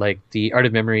that like the art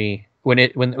of memory, when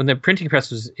the printing press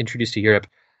was introduced to Europe,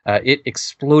 it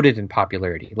exploded in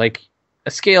popularity, like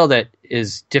a scale that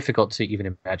is difficult to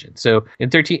even imagine. So in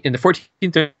the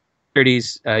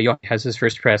 1430s, Johann has his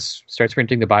first press, starts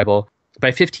printing the Bible. By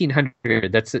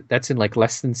 1500, that's in like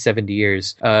less than 70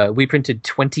 years, we printed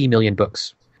 20 million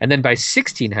books. And then by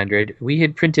 1600, we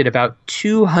had printed about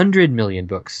 200 million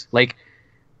books. Like,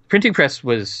 printing press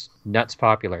was nuts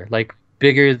popular, like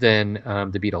bigger than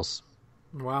the Beatles.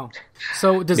 Wow.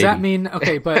 So does that mean,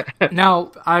 okay, but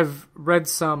now I've read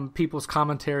some people's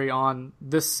commentary on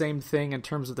this same thing in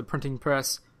terms of the printing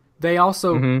press. They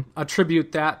also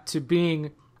attribute that to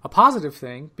being a positive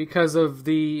thing because of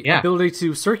the ability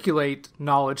to circulate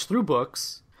knowledge through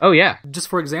books. Oh, yeah. Just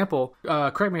for example,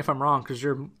 correct me if I'm wrong because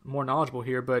you're more knowledgeable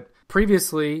here, but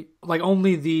previously, like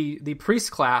only the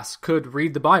priest class could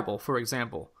read the Bible, for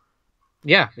example.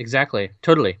 Yeah, exactly.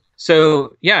 Totally.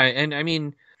 So, yeah, and I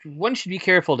mean, one should be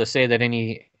careful to say that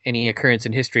any occurrence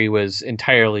in history was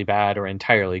entirely bad or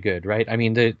entirely good, right? I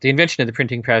mean, the invention of the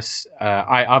printing press,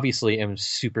 I obviously am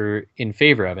super in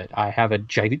favor of it. I have a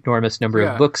ginormous number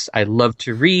of books. I love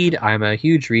to read. I'm a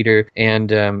huge reader,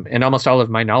 and almost all of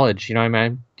my knowledge,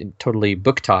 I'm totally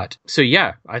book taught. So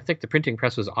yeah, I think the printing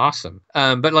press was awesome.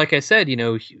 But like I said,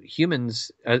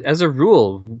 humans, as a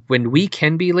rule, when we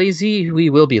can be lazy, we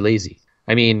will be lazy.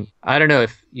 I mean, I don't know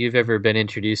if you've ever been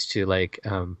introduced to like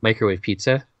microwave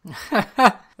pizza.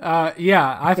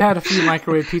 Yeah, I've had a few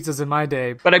microwave pizzas in my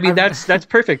day. But I mean, that's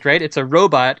perfect, right? It's a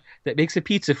robot that makes a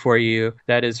pizza for you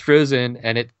that is frozen,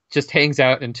 and it just hangs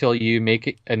out until you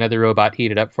make another robot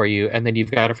heat it up for you, and then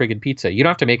you've got a friggin' pizza. You don't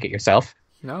have to make it yourself.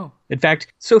 No. In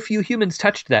fact, so few humans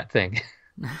touched that thing.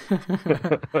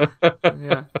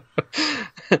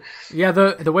 Yeah,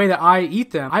 the way that I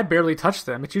eat them, I barely touch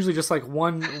them. It's usually just like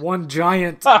one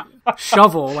giant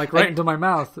shovel, like right into my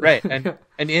mouth. Right, and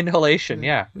an inhalation.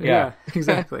 Yeah,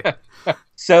 exactly.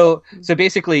 So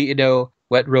basically,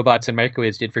 what robots and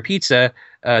microwaves did for pizza,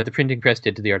 the printing press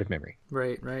did to the art of memory.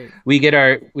 Right. We get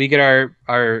our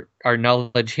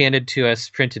knowledge handed to us,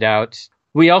 printed out.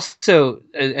 We also,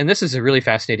 and this is a really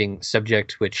fascinating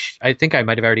subject, which I think I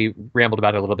might have already rambled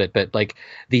about a little bit, but like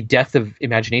the death of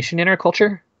imagination in our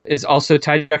culture is also tied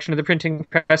to the introduction of the printing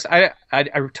press. I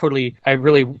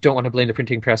really don't want to blame the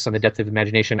printing press on the death of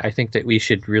imagination. I think that we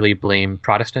should really blame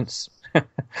Protestants,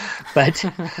 but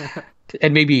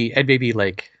and maybe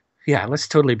like, yeah, let's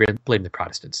totally blame the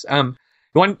Protestants.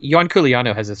 Ioan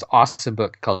Coeliano has this awesome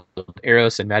book called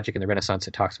Eros and Magic in the Renaissance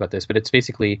that talks about this, but it's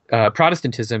basically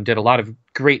Protestantism did a lot of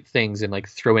great things in like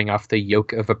throwing off the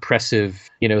yoke of oppressive,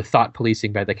 thought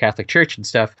policing by the Catholic Church and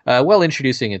stuff, while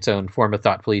introducing its own form of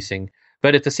thought policing.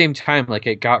 But at the same time, like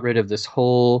it got rid of this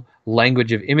whole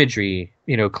language of imagery,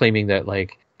 claiming that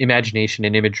like imagination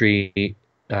and imagery,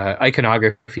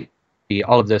 iconography,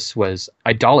 all of this was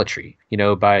idolatry,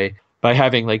 by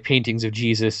having like paintings of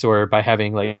Jesus or by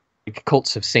having like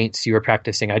cults of saints, you were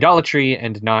practicing idolatry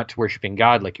and not worshiping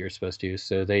God like you were supposed to.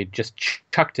 So they just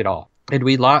chucked it all. And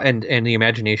and the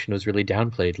imagination was really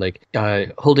downplayed. Like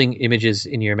holding images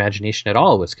in your imagination at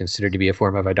all was considered to be a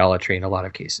form of idolatry in a lot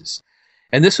of cases.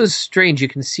 And this was strange. You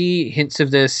can see hints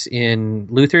of this in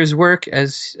Luther's work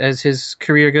as his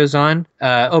career goes on.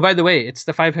 By the way, it's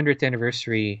the 500th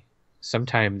anniversary.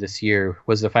 Sometime this year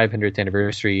was the 500th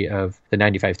anniversary of the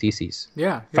 95 Theses.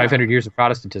 Yeah. 500 years of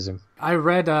Protestantism. I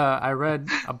read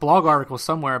a blog article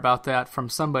somewhere about that from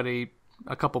somebody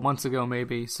a couple months ago,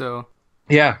 maybe. So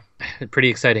yeah, pretty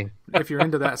exciting. If you're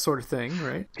into that sort of thing,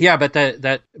 right? Yeah, but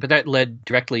that led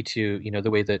directly to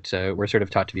the way that we're sort of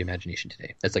taught to be imagination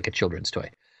today. That's like a children's toy,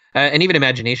 and even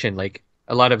imagination. Like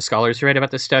a lot of scholars who write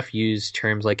about this stuff use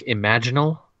terms like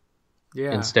imaginal.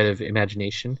 Yeah. Instead of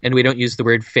imagination. And we don't use the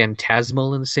word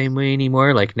phantasmal in the same way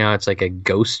anymore. Like now it's like a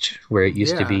ghost, where it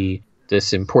used to be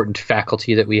this important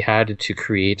faculty that we had to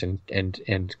create and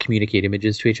communicate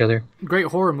images to each other. Great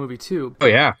horror movie too. Oh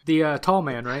yeah. The Tall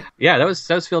Man, right? Yeah, that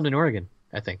was filmed in Oregon,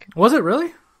 I think. Was it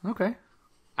really? Okay.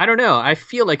 I don't know. I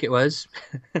feel like it was.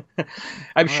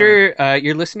 I'm sure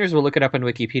your listeners will look it up on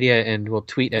Wikipedia and will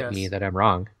tweet at me that I'm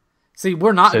wrong. See,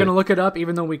 we're not going to look it up,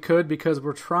 even though we could, because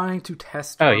we're trying to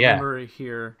test our memory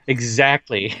here.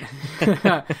 Exactly.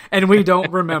 And we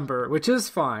don't remember, which is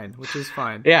fine.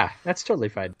 Yeah, that's totally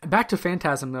fine. Back to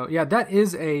phantasm, though. Yeah, that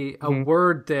is a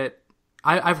word that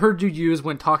I've heard you use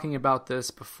when talking about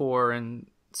this before in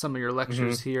some of your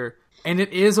lectures here. And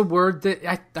it is a word that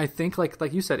I think,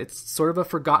 like you said, it's sort of a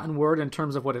forgotten word in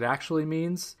terms of what it actually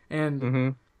means.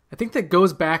 And I think that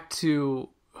goes back to,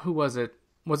 who was it?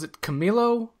 Was it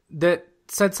Camilo that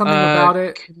said something about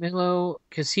it? Camilo,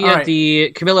 because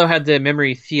Camilo had the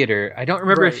memory theater. I don't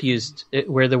remember if he used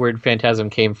where the word phantasm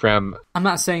came from. I'm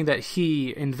not saying that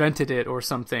he invented it or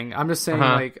something. I'm just saying,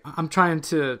 I'm trying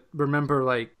to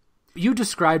remember, you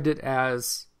described it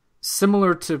as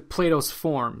similar to Plato's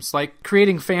forms. Like,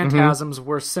 creating phantasms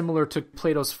were similar to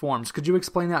Plato's forms. Could you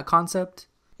explain that concept?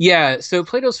 Yeah, so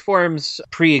Plato's forms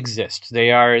pre-exist.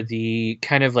 They are the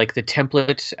kind of like the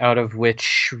template out of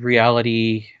which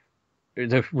the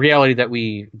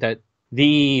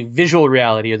visual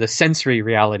reality or the sensory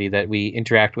reality that we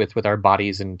interact with our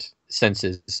bodies and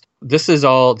senses. These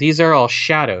are all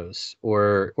shadows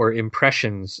or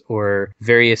impressions or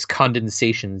various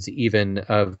condensations even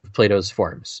of Plato's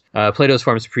forms. Plato's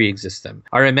forms pre-exist them.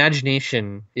 Our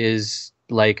imagination is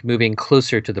like moving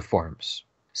closer to the forms.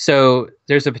 So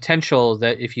there's a potential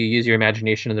that if you use your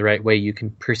imagination in the right way, you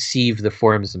can perceive the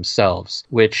forms themselves,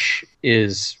 which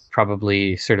is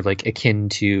probably sort of like akin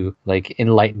to like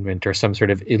enlightenment or some sort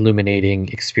of illuminating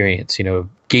experience,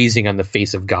 gazing on the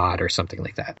face of God or something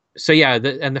like that. So yeah,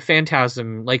 the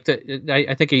phantasm, I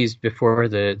think I used before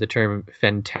the term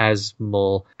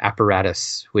phantasmal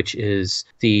apparatus, which is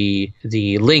the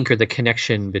link or the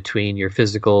connection between your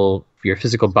physical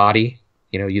body,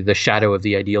 the shadow of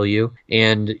the ideal you,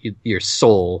 and your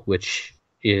soul, which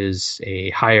is a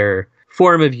higher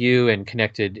form of you and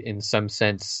connected in some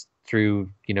sense through,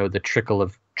 the trickle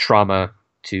of trauma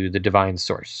to the divine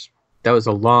source. That was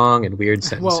a long and weird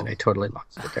sentence, and I totally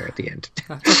lost it there at the end.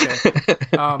 That's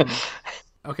okay.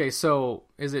 Okay, so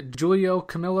is it Giulio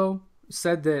Camillo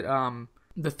said that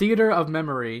the theater of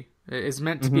memory is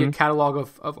meant to be a catalog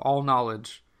of all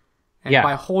knowledge. And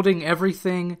by holding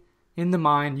everything in the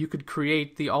mind, you could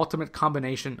create the ultimate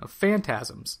combination of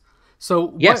phantasms. So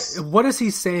what is he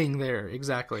saying there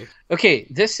exactly? Okay,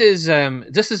 this is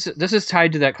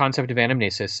tied to that concept of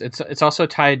anamnesis. It's also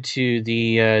tied to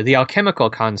the alchemical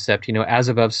concept, as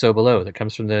above, so below, that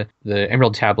comes from the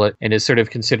Emerald Tablet and is sort of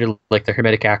considered like the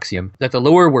Hermetic axiom that the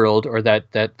lower world, or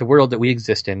that the world that we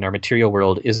exist in, our material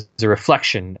world, is a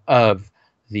reflection of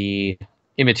the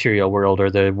immaterial world,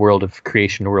 or the world of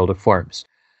creation, or world of forms.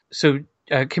 So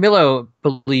Camillo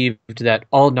believed that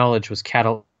all knowledge was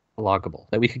catalogable,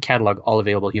 that we could catalog all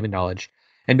available human knowledge.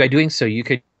 And by doing so, you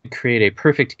could create a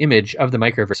perfect image of the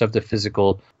microverse of the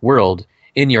physical world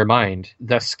in your mind,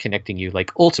 thus connecting you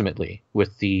ultimately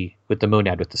with the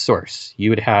monad, with the source. You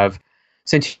would have,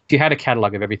 since you had a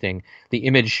catalog of everything, the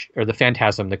image or the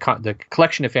phantasm, the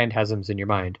collection of phantasms in your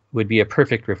mind would be a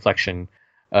perfect reflection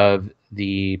of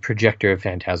the projector of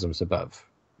phantasms above.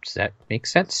 Does that make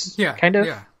sense? Yeah. Kind of?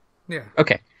 Yeah.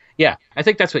 Okay. Yeah. I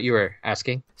think that's what you were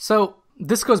asking. So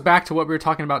this goes back to what we were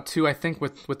talking about too, I think,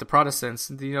 with the Protestants,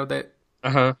 that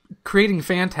creating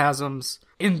phantasms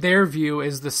in their view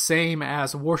is the same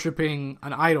as worshiping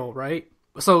an idol, right?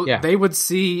 So they would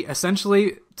see,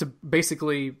 essentially, to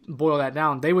basically boil that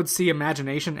down, they would see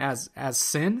imagination as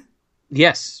sin?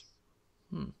 Yes.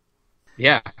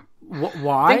 Yeah.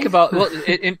 Why? Think about,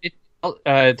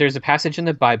 there's a passage in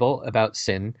the Bible about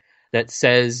sin that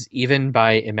says even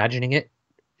by imagining it,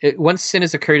 once sin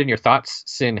has occurred in your thoughts,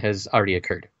 sin has already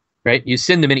occurred, right? You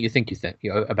sin the minute you think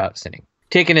about sinning.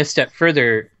 Taken a step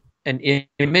further, an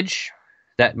image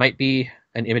that might be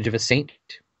an image of a saint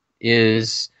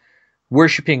is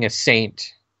worshiping a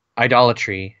saint,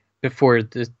 idolatry, before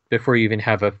you even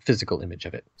have a physical image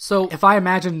of it. So if I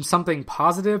imagine something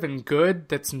positive and good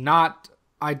that's not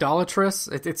idolatrous,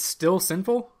 it's still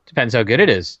sinful? Depends how good it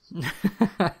is.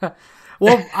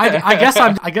 Well, I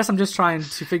guess I'm just trying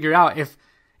to figure out if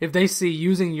they see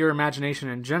using your imagination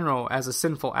in general as a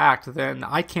sinful act, then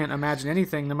I can't imagine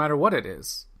anything no matter what it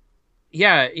is.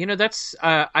 Yeah, that's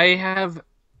I have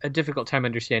a difficult time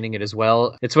understanding it as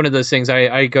well. It's one of those things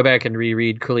I go back and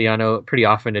reread Culiano pretty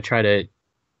often to try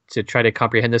to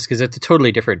comprehend this, because it's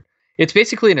totally different. It's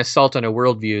basically an assault on a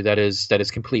worldview that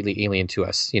is completely alien to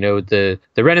us. The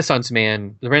Renaissance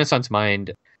man, the Renaissance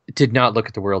mind did not look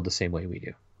at the world the same way we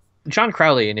do. John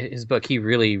Crowley, in his book, he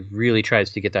really, really tries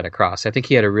to get that across. I think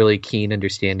he had a really keen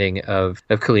understanding of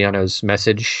Culiano's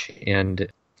message, and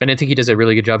I think he does a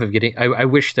really good job of getting... I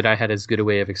wish that I had as good a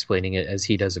way of explaining it as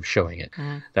he does of showing it.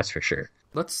 That's for sure.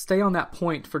 Let's stay on that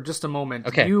point for just a moment.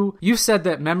 Okay. You said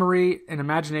that memory and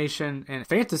imagination and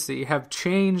fantasy have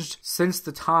changed since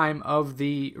the time of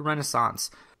the Renaissance.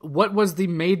 What was the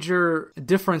major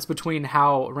difference between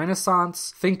how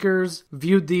Renaissance thinkers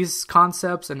viewed these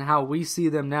concepts and how we see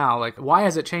them now? Like, why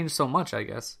has it changed so much, I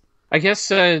guess? I guess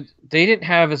they didn't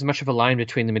have as much of a line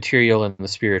between the material and the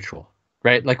spiritual,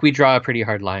 right? Like, we draw a pretty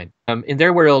hard line. In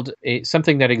their world,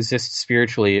 something that exists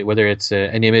spiritually, whether it's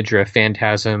an image or a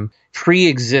phantasm,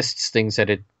 pre-exists things that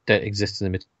exist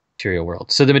in the material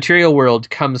world. So the material world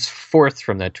comes forth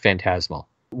from that phantasmal.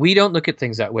 We don't look at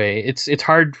things that way. It's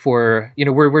hard for,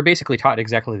 we're basically taught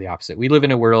exactly the opposite. We live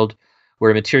in a world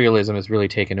where materialism has really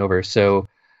taken over. So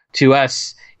to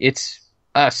us, it's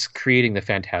us creating the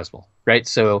phantasmal, right?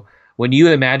 So when you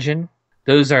imagine,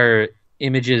 those are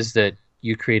images that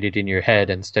you created in your head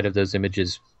instead of those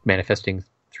images manifesting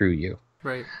through you.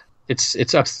 Right.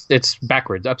 It's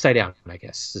backwards, upside down, I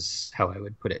guess, is how I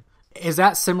would put it. Is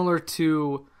that similar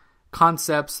to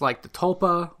concepts like the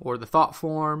tulpa or the thought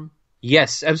form?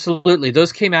 Yes, absolutely.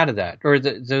 Those came out of that, or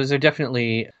those are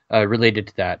definitely related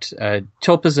to that.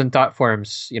 Tulpas and thought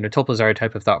forms, tulpas are a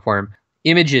type of thought form.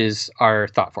 Images are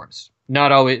thought forms.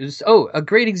 Not always. Oh, a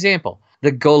great example.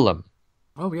 The golem.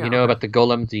 Oh, yeah. You know about the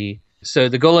golem? So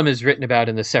the golem is written about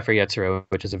in the Sefer Yetzirah,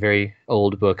 which is a very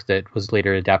old book that was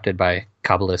later adapted by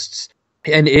Kabbalists.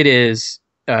 And it is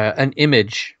an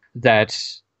image that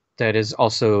is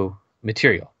also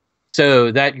material.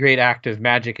 So that great act of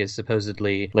magic is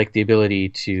supposedly like the ability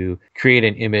to create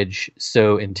an image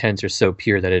so intense or so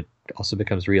pure that it also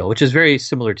becomes real, which is very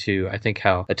similar to, I think,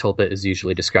 how a tulpa is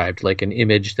usually described, like an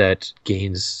image that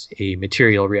gains a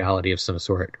material reality of some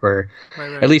sort, or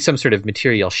right. At least some sort of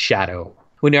material shadow.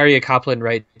 When Arya Kaplan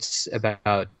writes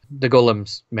about the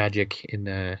golem's magic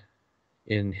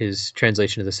in his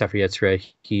translation of the Sefer Yetzirah,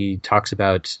 he talks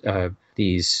about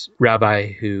these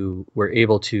rabbi who were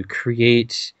able to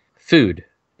create food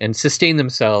and sustain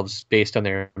themselves based on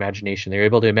their imagination. They were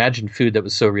able to imagine food that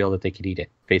was so real that they could eat it,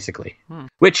 basically.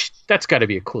 Which, that's got to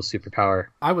be a cool superpower.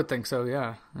 I would think so,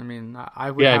 yeah. I mean, I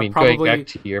would probably... going back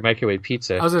to your microwave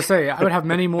pizza. I was going to say, I would have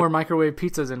many more microwave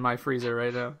pizzas in my freezer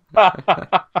right now.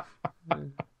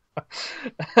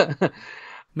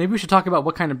 Maybe we should talk about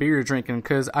what kind of beer you're drinking,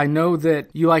 because I know that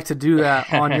you like to do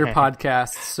that on your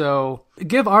podcast. So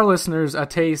give our listeners a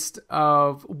taste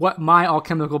of what My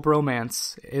Alchemical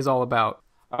Bromance is all about.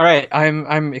 All right.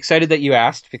 I'm excited that you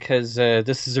asked, because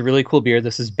this is a really cool beer.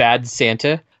 This is Bad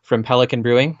Santa from Pelican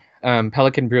Brewing.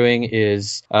 Pelican Brewing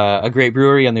is a great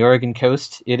brewery on the Oregon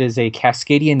coast. It is a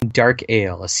Cascadian Dark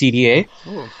Ale, a CDA,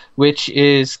 which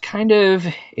is kind of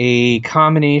a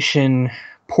combination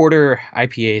porter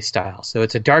IPA style. So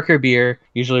it's a darker beer,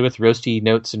 usually with roasty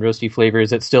notes and roasty flavors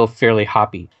that's still fairly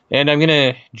hoppy. And I'm going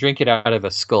to drink it out of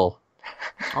a skull.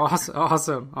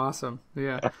 Awesome.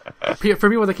 Yeah. For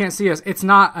people that can't see us, it's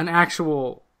not an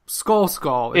actual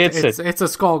skull. It's a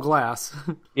skull glass.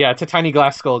 Yeah, it's a tiny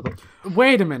glass skull.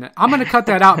 Wait a minute. I'm going to cut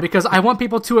that out because I want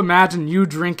people to imagine you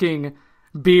drinking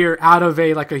beer out of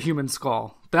a human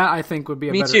skull. That, I think, would be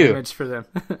a better image for them.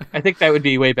 I think that would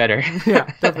be way better. Yeah,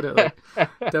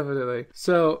 definitely.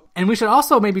 So, and we should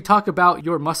also maybe talk about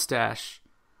your mustache,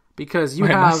 because you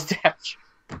have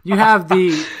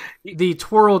the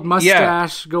twirled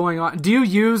mustache going on. Do you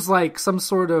use some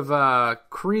sort of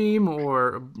cream,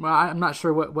 or I'm not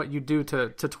sure what you do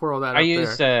to twirl that? I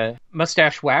use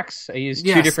mustache wax. I use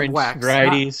two different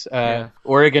varieties.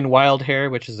 Oregon Wild Hair,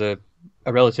 which is a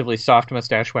a relatively soft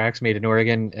mustache wax made in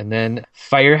Oregon, and then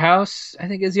Firehouse, I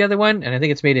think, is the other one, and I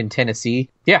think it's made in Tennessee.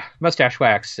 Yeah, mustache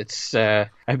wax. It's I've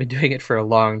been doing it for a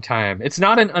long time. It's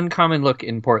not an uncommon look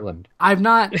in Portland. I've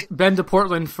not been to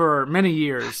Portland for many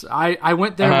years. I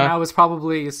went there when I was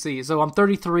probably, let's see, so I'm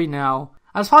 33 now.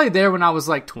 I was probably there when I was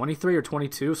like 23 or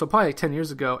 22, so probably like 10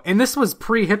 years ago. And this was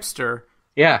pre-hipster.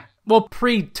 Yeah. Well,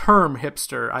 pre-term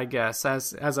hipster, I guess,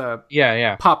 as a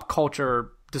pop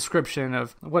culture description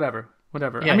of whatever.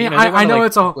 Yeah, I mean, I know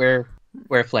it's a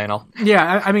wear flannel.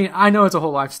 Yeah, I mean, I know it's a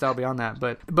whole lifestyle beyond that,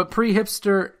 but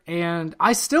pre-hipster, and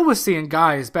I still was seeing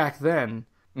guys back then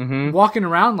walking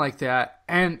around like that,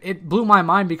 and it blew my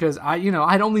mind because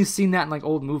I'd only seen that in like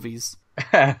old movies.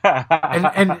 and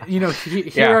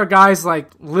here are guys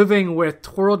like living with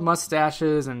twirled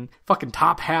mustaches and fucking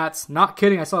top hats. Not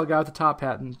kidding, I saw a guy with a top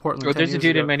hat in Portland. Well, there's a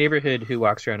dude in my neighborhood who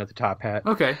walks around with a top hat.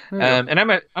 Okay, and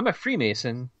I'm a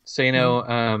Freemason,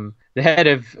 so the head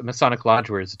of Masonic Lodge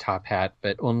wears a top hat,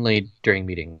 but only during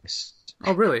meetings.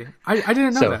 Oh, really? I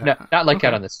didn't know that. Not like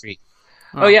out on the street.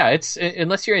 Oh yeah, it's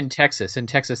unless you're in Texas. In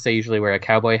Texas, they usually wear a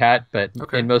cowboy hat, but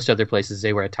in most other places,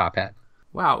 they wear a top hat.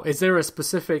 Wow. Is there a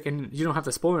specific, and you don't have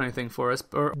to spoil anything for us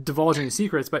or divulge any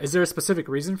secrets, but is there a specific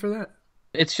reason for that?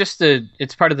 It's just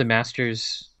it's part of the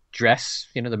master's dress,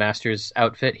 the master's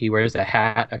outfit. He wears a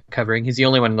hat, a covering. He's the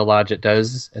only one in the lodge that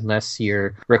does, unless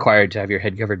you're required to have your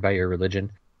head covered by your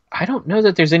religion. I don't know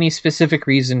that there's any specific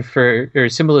reason or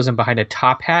symbolism behind a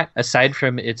top hat, aside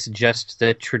from it's just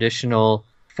the traditional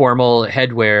formal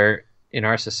headwear in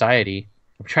our society.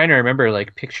 I'm trying to remember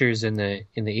like pictures in the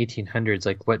 1800s,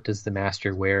 like what does the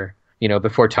master wear,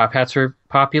 before top hats were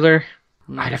popular?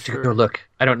 I'd have to go look.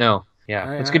 I don't know.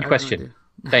 Yeah, it's a good question.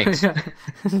 Thanks.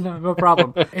 No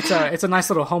problem. It's a nice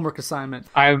little homework assignment.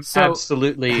 I'm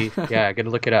absolutely going to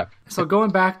look it up. So going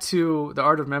back to the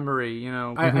art of memory,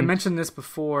 I mentioned this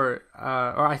before,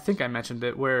 or I think I mentioned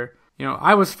it, where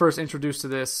I was first introduced to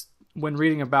this when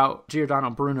reading about Giordano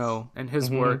Bruno and his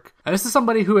work. This is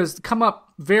somebody who has come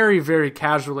up very, very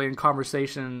casually in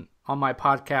conversation on my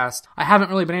podcast. I haven't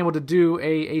really been able to do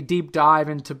a deep dive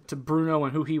into Bruno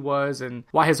and who he was and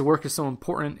why his work is so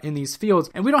important in these fields.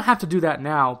 And we don't have to do that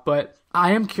now, but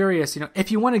I am curious, if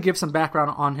you want to give some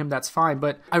background on him, that's fine.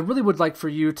 But I really would like for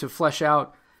you to flesh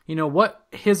out, what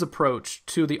his approach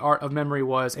to the art of memory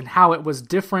was and how it was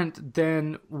different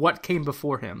than what came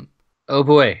before him. Oh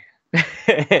boy.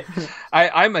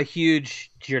 I'm a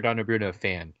huge Giordano Bruno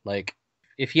fan. Like,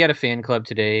 if he had a fan club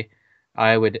today,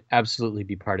 I would absolutely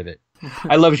be part of it.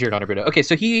 I love Giordano Bruno. Okay,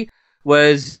 so he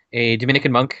was a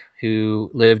Dominican monk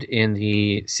who lived in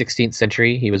the 16th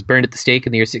century. He was burned at the stake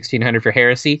in the year 1600 for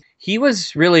heresy. He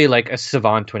was really like a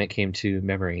savant when it came to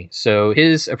memory. So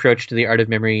his approach to the art of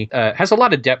memory has a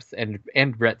lot of depth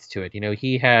and breadth to it.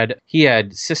 He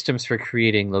had systems for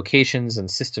creating locations and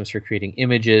systems for creating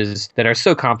images that are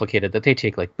so complicated that they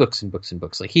take like books and books and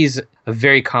books. Like, he's a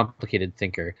very complicated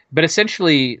thinker. But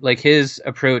essentially, like, his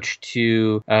approach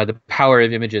to the power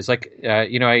of images, like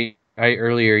I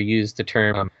earlier used the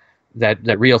term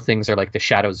that real things are like the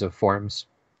shadows of forms,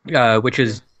 which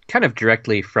is kind of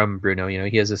directly from Bruno.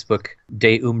 He has this book,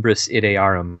 De Umbris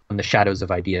Idearum, on the shadows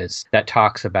of ideas, that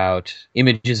talks about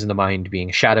images in the mind being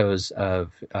shadows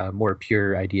of more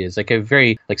pure ideas, like a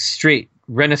very like straight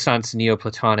Renaissance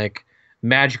Neoplatonic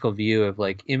magical view of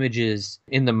like images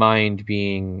in the mind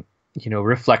being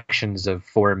reflections of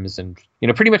forms and,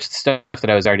 pretty much the stuff that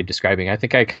I was already describing. I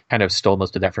think I kind of stole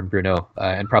most of that from Bruno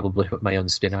and probably put my own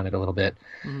spin on it a little bit.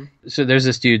 So there's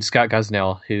this dude, Scott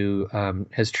Gosnell, who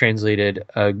has translated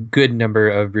a good number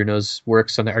of Bruno's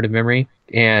works on the art of memory,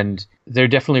 and they're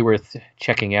definitely worth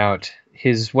checking out.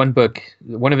 One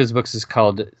of his books is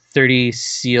called 30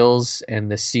 Seals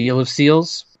and the Seal of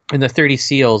Seals. And the 30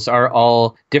 seals are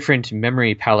all different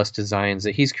memory palace designs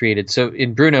that he's created. So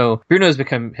in Bruno's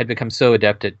had become so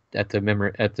adept at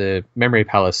the memory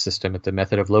palace system, at the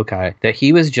method of loci, that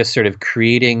he was just sort of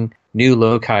creating new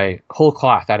loci whole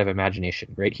cloth out of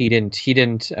imagination, right? He didn't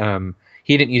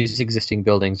use existing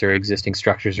buildings or existing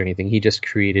structures or anything. He just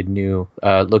created new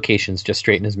locations just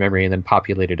straight in his memory and then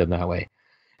populated them that way.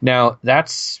 Now,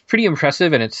 that's pretty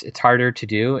impressive, and it's harder to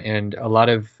do, and a lot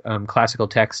of classical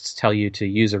texts tell you to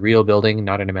use a real building,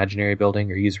 not an imaginary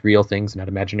building, or use real things, not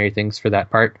imaginary things for that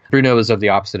part. Bruno is of the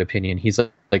opposite opinion. He's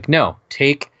like, no,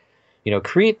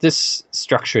 create this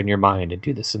structure in your mind and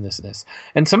do this and this and this.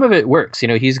 And some of it works.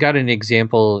 He's got an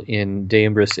example in De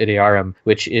Umbris Idearum,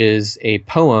 which is a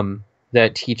poem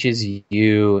that teaches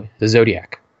you the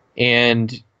zodiac.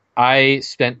 And I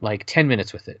spent like 10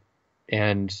 minutes with it.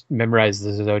 and memorize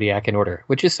the zodiac in order,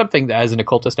 which is something that as an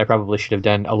occultist I probably should have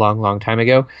done a long, long time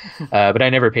ago, but I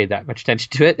never paid that much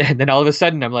attention to it. And then all of a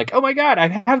sudden I'm like, oh my god,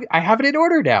 I have it in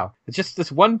order now. It's just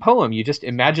this one poem. You just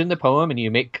imagine the poem and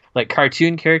you make like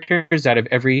cartoon characters out of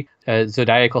every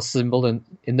zodiacal symbol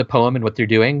in the poem and what they're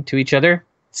doing to each other.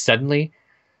 Suddenly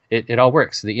it all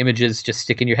works. The images just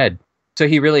stick in your head. So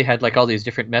he really had like all these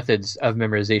different methods of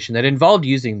memorization that involved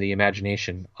using the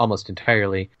imagination almost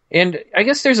entirely. And I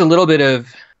guess there's a little bit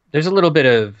of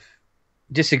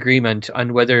disagreement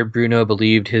on whether Bruno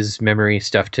believed his memory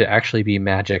stuff to actually be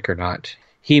magic or not.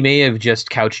 He may have just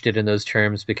couched it in those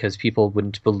terms because people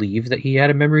wouldn't believe that he had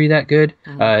a memory that good.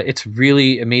 Mm-hmm. It's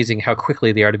really amazing how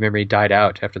quickly the art of memory died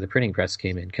out after the printing press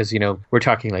came in. Because, we're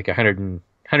talking like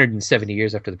 170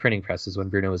 years after the printing press is when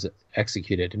Bruno was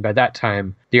executed. And by that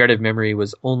time, the art of memory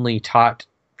was only taught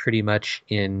pretty much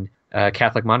in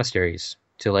Catholic monasteries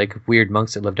to like weird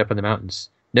monks that lived up in the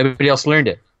mountains. Nobody else learned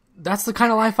it. That's the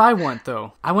kind of life I want,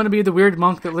 though. I want to be the weird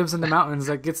monk that lives in the mountains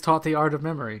that gets taught the art of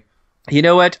memory. You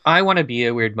know what? I want to be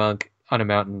a weird monk on a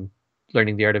mountain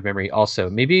learning the art of memory also.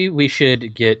 Maybe we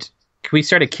should can we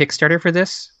start a Kickstarter for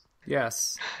this?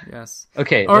 Yes.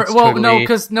 Okay.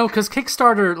 Because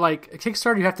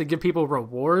Kickstarter, you have to give people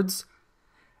rewards.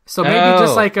 So maybe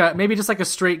just like a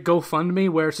straight GoFundMe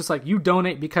where it's just like you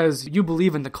donate because you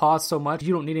believe in the cause so much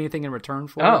you don't need anything in return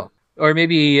for it. Or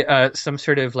maybe some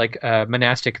sort of like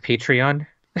monastic Patreon.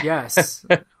 Yes.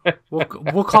 we'll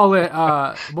call it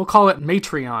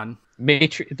Matreon.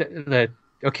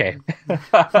 Okay.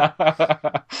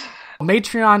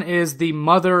 Matreon is the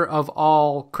mother of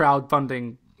all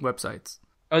crowdfunding websites.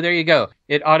 Oh, there you go.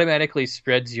 It automatically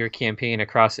spreads your campaign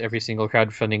across every single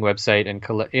crowdfunding website and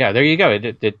there you go.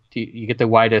 You get the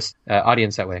widest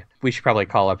audience that way. We should probably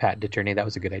call a patent attorney. That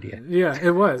was a good idea. Yeah, it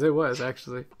was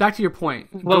actually. Back to your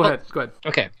point. Go ahead.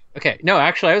 Okay. No,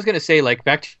 actually, I was going to say like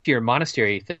back to your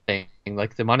monastery thing,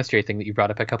 like the monastery thing that you brought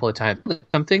up a couple of times.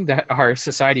 Something that our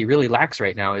society really lacks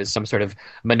right now is some sort of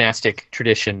monastic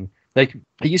tradition. Like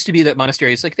it used to be that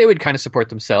monasteries, like they would kind of support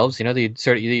themselves.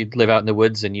 You'd live out in the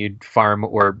woods and you'd farm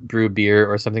or brew beer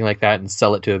or something like that and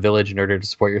sell it to a village in order to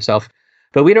support yourself.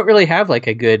 But we don't really have like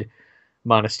a good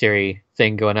monastery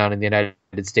thing going on in the United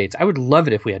States. I would love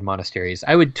it if we had monasteries.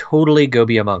 I would totally go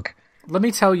be a monk. Let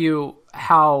me tell you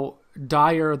how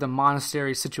dire the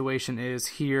monastery situation is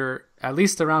here, at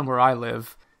least around where I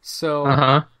live.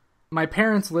 So my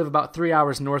parents live about 3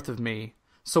 hours north of me.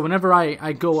 So whenever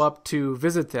I go up to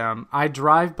visit them, I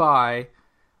drive by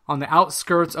on the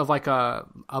outskirts of a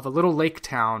little lake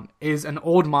town is an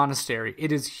old monastery.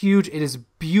 It is huge. It is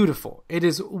beautiful. It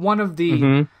is one of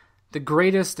the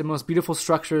greatest and most beautiful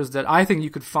structures that I think you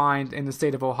could find in the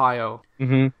state of Ohio.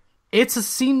 Mm-hmm. It's a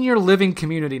senior living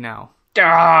community now.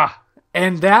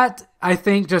 And that, I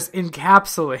think, just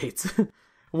encapsulates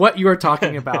what you are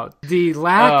talking about. The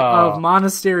lack of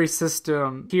monastery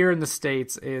system here in the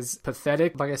States is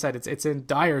pathetic. Like I said, it's in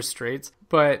dire straits,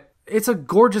 but it's a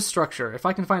gorgeous structure. If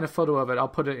I can find a photo of it, I'll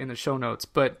put it in the show notes.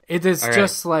 But it is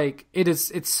just like,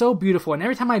 it's so beautiful. And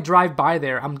every time I drive by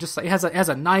there, I'm just like, it has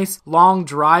a nice long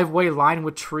driveway lined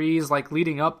with trees like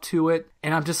leading up to it.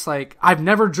 And I'm just like, I've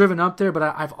never driven up there, but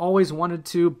I've always wanted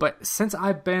to. But since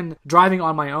I've been driving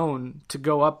on my own to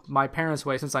go up my parents'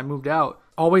 way since I moved out,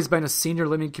 always been a senior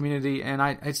living community, and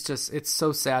it's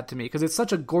so sad to me because it's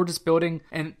such a gorgeous building,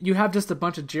 and you have just a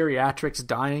bunch of geriatrics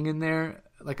dying in there,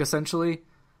 like essentially,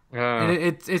 and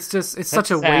it's such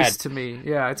a waste to me.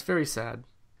 Yeah, it's very sad.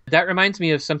 That reminds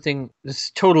me of something that's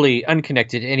totally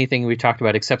unconnected to anything we've talked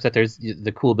about, except that there's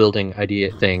the cool building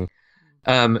idea thing.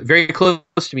 Very close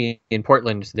to me in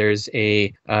Portland, there's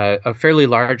a fairly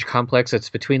large complex that's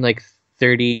between like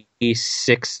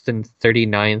 36th and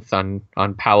 39th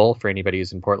on Powell, for anybody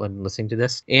who's in Portland listening to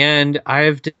this. And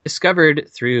I've discovered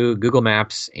through Google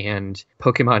Maps and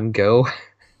Pokemon Go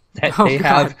that they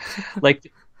have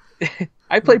like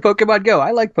I play Pokemon Go. I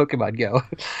like Pokemon Go.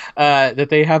 That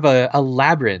they have a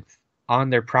labyrinth on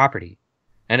their property.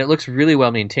 And it looks really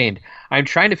well maintained. I'm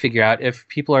trying to figure out if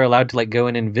people are allowed to like go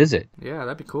in and visit. Yeah,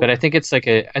 that'd be cool. But I think it's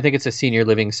a senior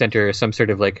living center or some sort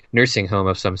of like nursing home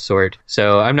of some sort.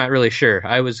 So I'm not really sure.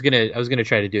 I was gonna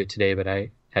try to do it today, but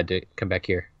I had to come back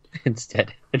here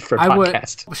instead for a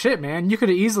podcast. Shit, man, you could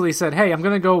have easily said, "Hey, I'm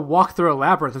gonna go walk through a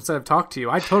labyrinth instead of talk to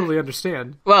you." I totally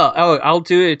understand. Well, I'll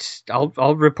do it.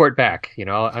 I'll report back.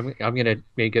 I'm gonna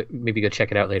maybe go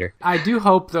check it out later. I do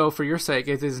hope, though, for your sake,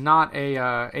 it is not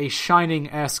a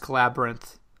Shining-esque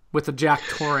labyrinth with the Jack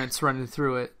Torrance running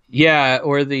through it. Yeah,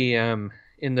 or the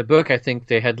in the book, I think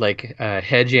they had like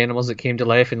hedge animals that came to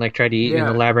life and like tried to eat in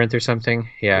the labyrinth or something.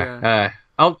 Yeah.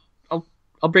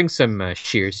 I'll bring some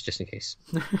shears just in case.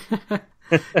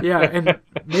 Yeah, and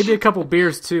maybe a couple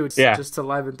beers too, Yeah. just to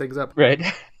liven things up. Right.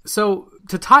 So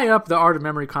to tie up the art of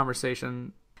memory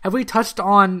conversation, have we touched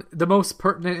on the most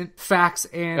pertinent facts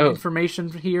and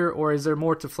information here, or is there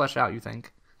more to flesh out, you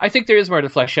think? I think there is more to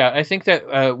flesh out. I think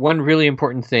that one really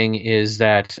important thing is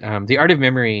that the art of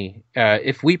memory,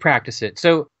 if we practice it,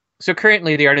 so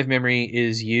currently the art of memory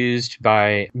is used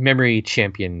by memory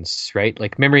champions, right?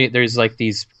 Like memory, there's like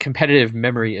these competitive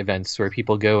memory events where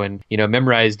people go and,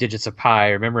 memorize digits of pi,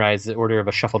 or memorize the order of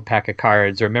a shuffled pack of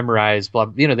cards, or memorize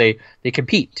they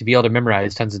compete to be able to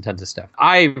memorize tons and tons of stuff.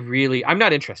 I'm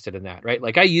not interested in that, right?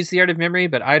 Like I use the art of memory,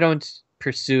 but I don't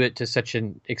pursue it to such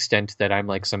an extent that I'm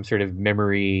like some sort of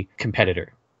memory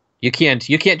competitor. You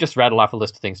can't just rattle off a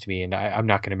list of things to me, and I'm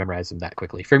not going to memorize them that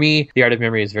quickly. For me, the art of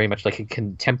memory is very much like a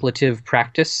contemplative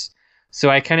practice. So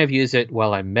I kind of use it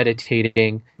while I'm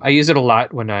meditating. I use it a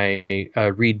lot when I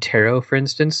read tarot, for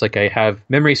instance. Like I have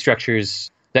memory structures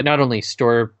that not only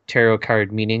store tarot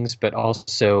card meanings, but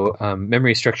also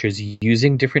memory structures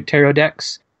using different tarot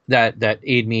decks that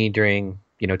aid me during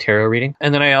tarot reading.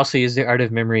 And then I also use the art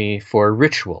of memory for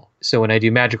ritual. So when I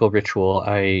do magical ritual,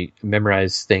 I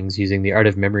memorize things using the art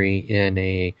of memory in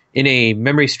a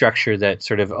memory structure that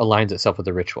sort of aligns itself with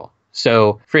the ritual.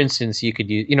 So for instance, you could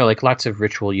use, like lots of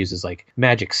ritual uses like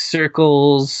magic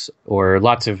circles, or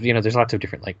lots of, there's lots of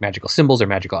different like magical symbols or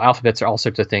magical alphabets or all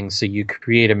sorts of things. So you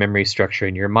create a memory structure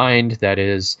in your mind that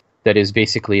is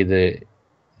basically the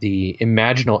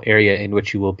imaginal area in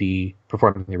which you will be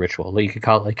performing the ritual. You could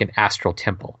call it like an astral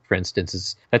temple, for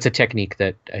instance. That's a technique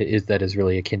that is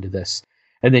really akin to this.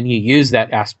 And then you use that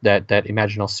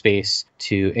imaginal space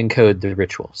to encode the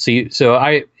ritual.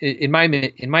 In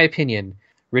my opinion,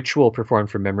 ritual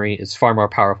performed from memory is far more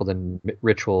powerful than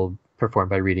ritual performed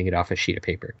by reading it off a sheet of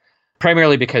paper.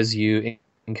 Primarily because you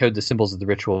encode the symbols of the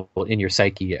ritual in your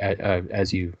psyche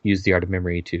as you use the art of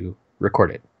memory to record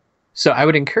it. So I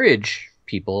would encourage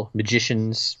people,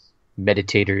 magicians,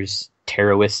 meditators,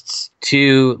 tarotists,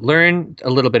 to learn a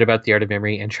little bit about the art of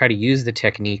memory and try to use the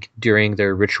technique during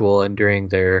their ritual and during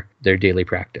their daily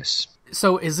practice.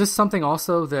 So is this something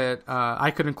also that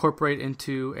I could incorporate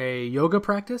into a yoga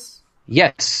practice?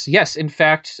 Yes. In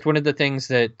fact, one of the things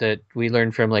that we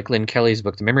learned from like Lynn Kelly's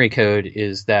book, The Memory Code,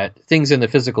 is that things in the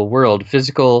physical world,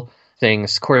 physical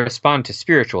things correspond to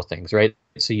spiritual things, right?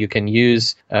 So you can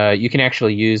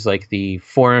actually use like the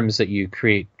forms that you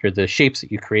create or the shapes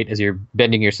that you create as you're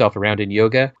bending yourself around in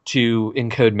yoga to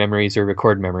encode memories or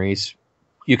record memories.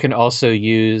 You can also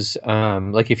use,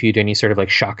 like if you do any sort of like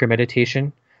chakra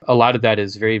meditation, a lot of that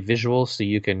is very visual. So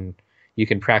you can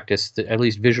practice at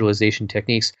least visualization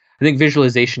techniques. I think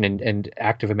visualization and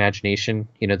active imagination,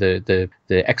 the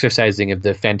exercising of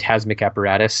the phantasmal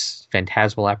apparatus,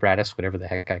 whatever the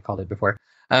heck I called it before.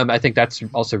 I think that's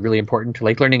also really important.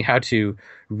 Like learning how to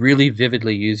really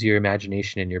vividly use your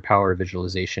imagination and your power of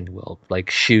visualization will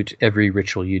like shoot every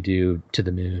ritual you do to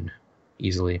the moon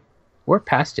easily, or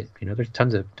past it. There's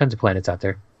tons of planets out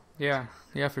there. Yeah,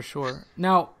 for sure.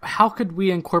 Now, how could we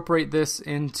incorporate this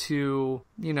into,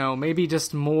 maybe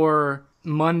just more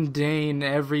mundane,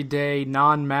 everyday,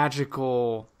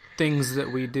 non-magical things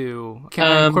that we do? Can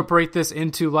I incorporate this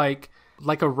into like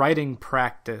a writing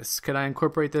practice? Could I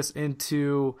incorporate this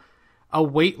into a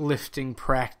weightlifting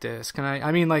practice?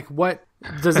 What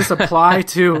does this apply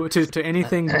to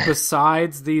anything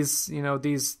besides these,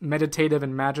 these meditative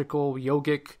and magical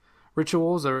yogic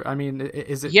rituals? Or,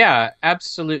 is it? Yeah,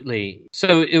 absolutely.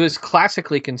 So it was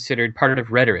classically considered part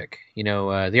of rhetoric.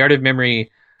 The art of memory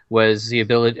was the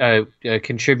ability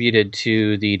contributed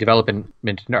to the development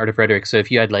and art of rhetoric. So if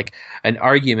you had like an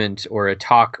argument or a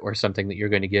talk or something that you're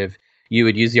going to give, you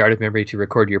would use the art of memory to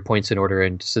record your points in order,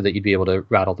 and so that you'd be able to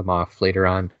rattle them off later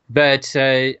on. But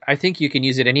I think you can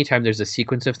use it anytime there's a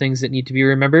sequence of things that need to be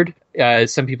remembered.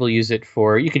 Some people use it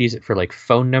you could use it for like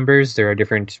phone numbers. There are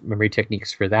different memory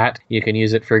techniques for that. You can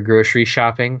use it for grocery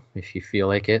shopping if you feel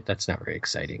like it. That's not very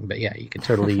exciting, but yeah, you can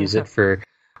totally use it for,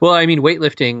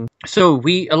 weightlifting. So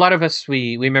a lot of us,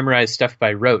 we memorize stuff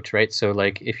by rote, right? So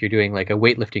like if you're doing like a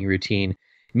weightlifting routine,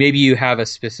 maybe you have a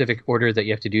specific order that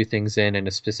you have to do things in and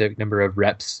a specific number of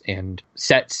reps and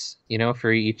sets,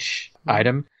 for each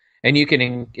item. And you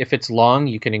can, if it's long,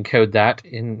 you can encode that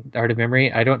in Art of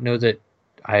Memory. I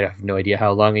have no idea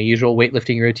how long a usual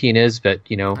weightlifting routine is, but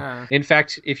in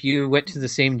fact, if you went to the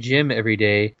same gym every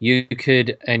day, you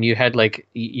could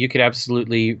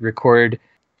absolutely record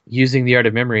using the Art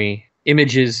of Memory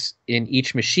images in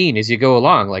each machine as you go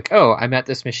along. Like, oh, I'm at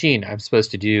this machine. I'm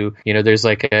supposed to do, there's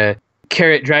like a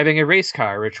Carrot driving a race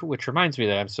car, which reminds me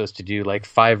that I'm supposed to do like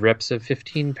 5 reps of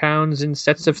 15 pounds in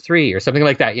sets of 3 or something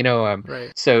like that,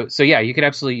 Right. So yeah, you could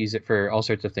absolutely use it for all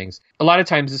sorts of things. A lot of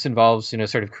times this involves,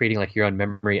 sort of creating like your own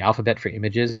memory alphabet for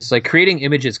images. Like creating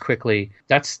images quickly,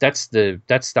 that's the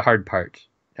hard part.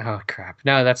 Oh crap.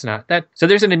 No, that's not that. So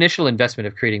there's an initial investment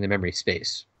of creating the memory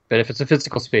space. But if it's a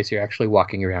physical space you're actually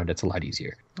walking around, it's a lot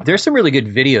easier. There's some really good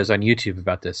videos on YouTube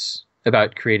about this,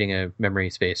 about creating a memory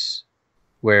space,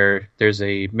 where there's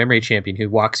a memory champion who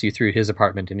walks you through his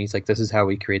apartment and he's like, this is how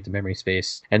we create the memory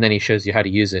space. And then he shows you how to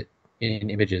use it in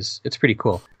images. It's pretty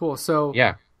cool. Cool. So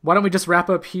yeah. Why don't we just wrap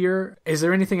up here? Is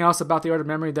there anything else about the art of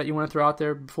memory that you want to throw out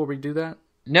there before we do that?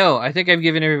 No, I think I've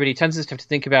given everybody tons of stuff to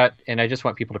think about, and I just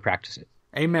want people to practice it.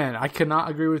 Amen. I could not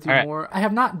agree with you more. I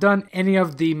have not done any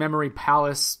of the memory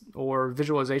palace or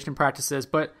visualization practices,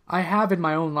 but I have in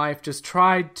my own life just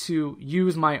tried to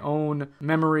use my own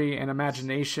memory and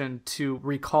imagination to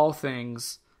recall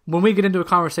things. When we get into a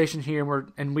conversation here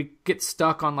and we get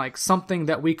stuck on like something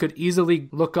that we could easily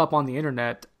look up on the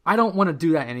internet, I don't want to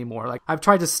do that anymore. Like I've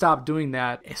tried to stop doing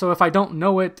that. So if I don't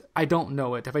know it, I don't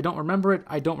know it. If I don't remember it,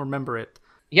 I don't remember it.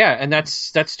 Yeah, and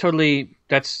that's definitely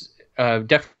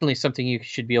something you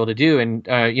should be able to do. And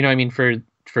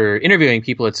for interviewing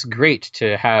people, it's great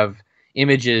to have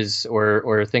images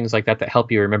or things like that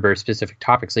help you remember specific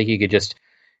topics. Like you could just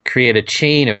create a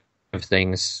chain of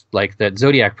things, like that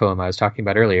Zodiac poem I was talking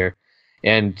about earlier,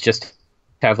 and just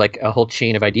have like a whole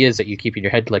chain of ideas that you keep in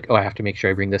your head. Like, oh, I have to make sure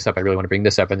I bring this up. I really want to bring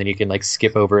this up, and then you can like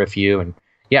skip over a few. And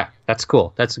yeah, that's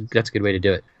cool. That's a good way to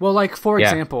do it. Well, like for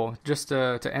example, just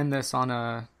to end this on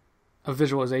a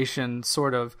visualization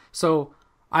sort of. So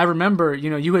I remember,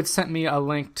 you had sent me a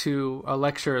link to a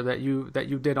lecture that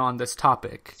you did on this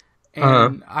topic,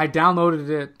 and I downloaded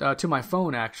it to my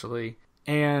phone actually,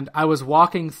 and I was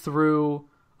walking through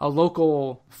a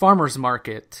local farmer's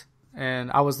market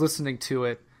and I was listening to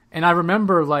it, and I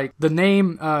remember like the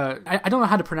name, I don't know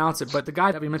how to pronounce it, but the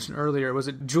guy that we mentioned earlier, was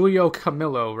it Giulio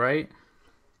Camillo, right?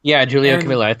 Yeah, Giulio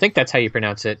Camillo. I think that's how you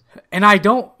pronounce it. And I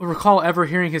don't recall ever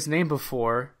hearing his name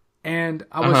before. And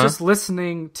I was just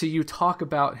listening to you talk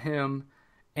about him,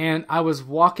 and I was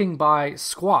walking by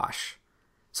squash.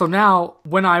 So now,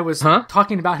 when I was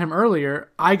talking about him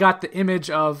earlier, I got the image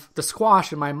of the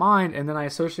squash in my mind, and then I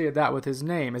associated that with his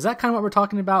name. Is that kind of what we're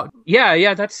talking about?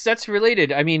 Yeah, that's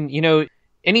related. I mean,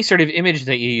 any sort of image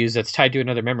that you use that's tied to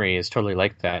another memory is totally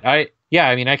like that. I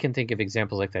can think of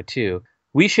examples like that too.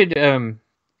 We should,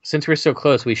 since we're so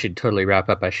close, we should totally wrap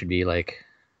up. I should be like,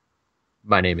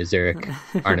 my name is Erik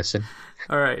Arneson.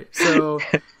 All right. So,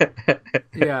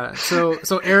 yeah.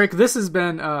 So Erik, this has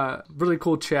been a really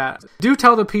cool chat. Do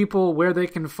tell the people where they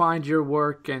can find your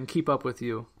work and keep up with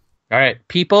you. All right.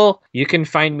 People, you can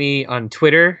find me on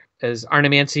Twitter as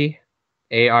Arnemancy,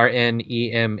 Arnemancy.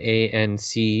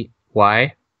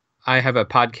 I have a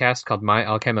podcast called My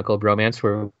Alchemical Bromance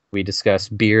where we discuss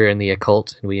beer and the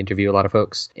occult, and we interview a lot of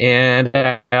folks. And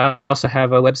I also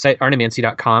have a website,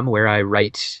 arnemancy.com, where I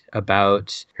write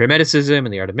about Hermeticism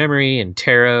and the art of memory and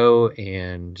tarot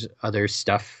and other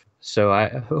stuff. So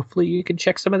hopefully you can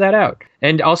check some of that out.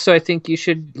 And also I think you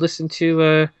should listen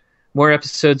to more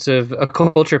episodes of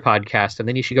OCCULTURE podcast, and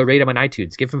then you should go rate them on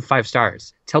iTunes. Give them 5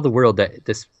 stars. Tell the world that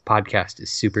this podcast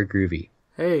is super groovy.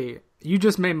 Hey, you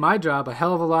just made my job a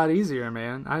hell of a lot easier,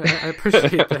 man. I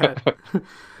appreciate that.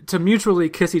 To mutually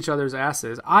kiss each other's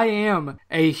asses. I am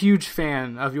a huge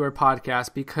fan of your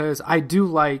podcast because I do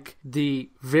like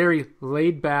the very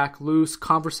laid back, loose,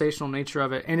 conversational nature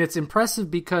of it. And it's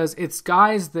impressive because it's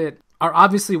guys that are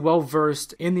obviously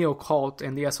well-versed in the occult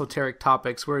and the esoteric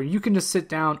topics, where you can just sit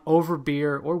down over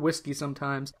beer or whiskey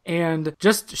sometimes and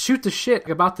just shoot the shit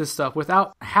about this stuff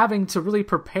without having to really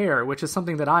prepare, which is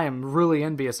something that I am really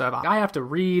envious of. I have to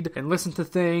read and listen to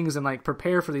things and like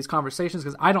prepare for these conversations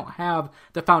because I don't have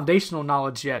the foundational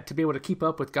knowledge yet to be able to keep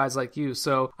up with guys like you.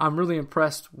 So I'm really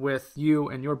impressed with you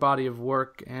and your body of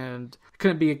work, and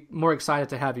couldn't be more excited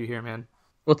to have you here, man.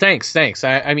 Well, thanks.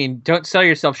 I mean, don't sell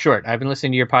yourself short. I've been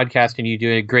listening to your podcast, and you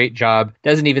do a great job.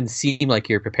 Doesn't even seem like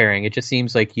you're preparing. It just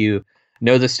seems like you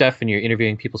know the stuff, and you're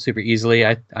interviewing people super easily.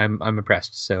 I'm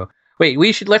impressed. So,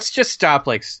 let's just stop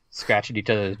like scratching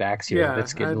each other's backs here. Yeah,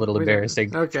 that's getting a little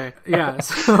embarrassing. Okay, yeah.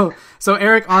 So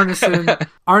Erik Arneson,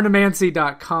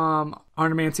 arnemancy.com,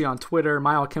 Arnemancy on Twitter,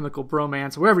 My Alchemical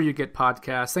Bromance, wherever you get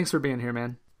podcasts. Thanks for being here,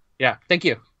 man. Yeah, thank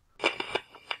you.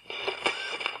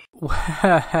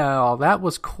 Well, that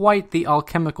was quite the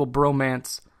alchemical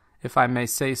bromance, if I may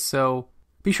say so.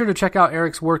 Be sure to check out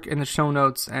Erik's work in the show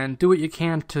notes and do what you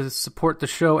can to support the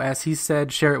show. As he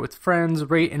said, share it with friends,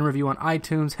 rate and review on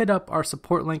iTunes, hit up our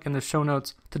support link in the show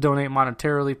notes to donate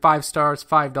monetarily. 5 stars,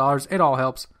 $5, it all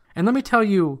helps. And let me tell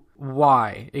you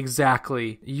why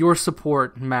exactly your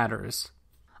support matters.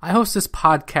 I host this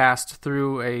podcast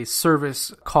through a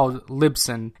service called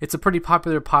Libsyn. It's a pretty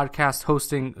popular podcast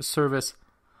hosting service.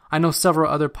 I know several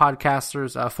other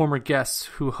podcasters, former guests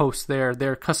who host there.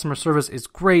 Their customer service is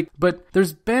great, but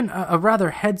there's been a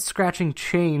rather head-scratching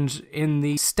change in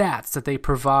the stats that they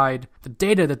provide, the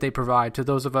data that they provide to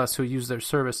those of us who use their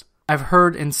service. I've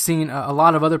heard and seen a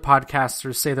lot of other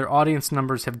podcasters say their audience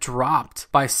numbers have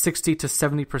dropped by 60 to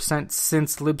 70%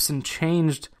 since Libsyn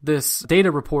changed this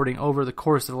data reporting over the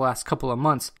course of the last couple of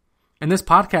months. And this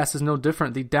podcast is no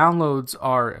different. The downloads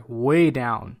are way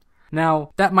down.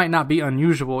 Now, that might not be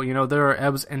unusual, there are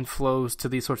ebbs and flows to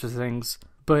these sorts of things,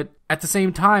 but at the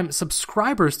same time,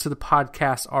 subscribers to the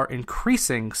podcast are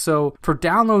increasing, so for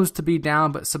downloads to be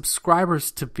down but subscribers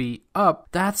to be up,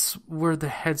 that's where the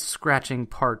head-scratching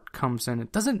part comes in.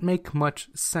 It doesn't make much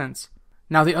sense.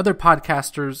 Now, the other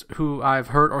podcasters who I've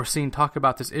heard or seen talk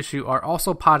about this issue are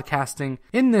also podcasting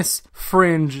in this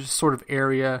fringe sort of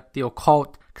area, the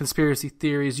occult, conspiracy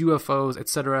theories, UFOs,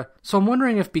 etc. So I'm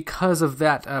wondering if because of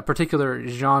that particular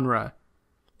genre,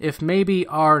 if maybe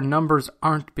our numbers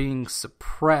aren't being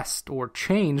suppressed or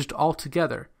changed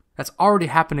altogether. That's already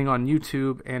happening on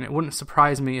YouTube, and it wouldn't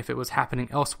surprise me if it was happening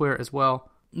elsewhere as well.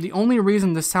 The only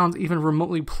reason this sounds even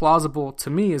remotely plausible to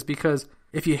me is because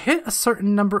if you hit a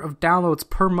certain number of downloads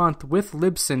per month with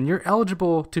Libsyn, you're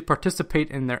eligible to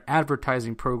participate in their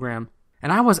advertising program.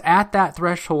 And I was at that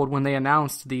threshold when they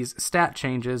announced these stat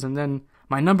changes, and then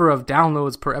my number of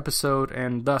downloads per episode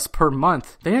and thus per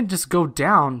month, they didn't just go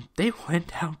down, they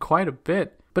went down quite a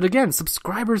bit. But again,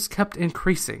 subscribers kept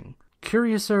increasing,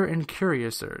 curiouser and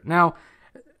curiouser. Now,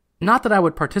 not that I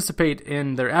would participate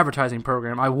in their advertising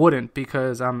program, I wouldn't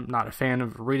because I'm not a fan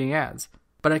of reading ads.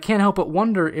 But I can't help but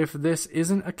wonder if this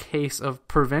isn't a case of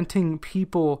preventing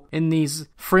people in these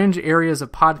fringe areas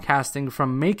of podcasting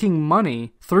from making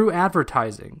money through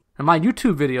advertising. And my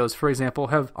YouTube videos, for example,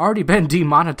 have already been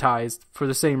demonetized for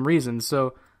the same reason,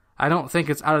 so I don't think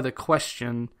it's out of the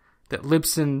question that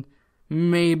Libsyn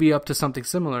may be up to something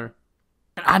similar.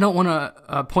 I don't want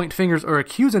to point fingers or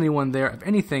accuse anyone there of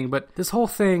anything, but this whole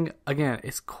thing, again,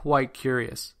 is quite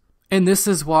curious. And this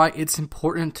is why it's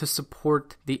important to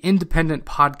support the independent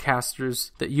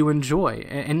podcasters that you enjoy.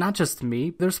 And not just me.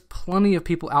 There's plenty of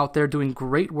people out there doing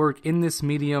great work in this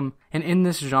medium and in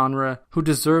this genre who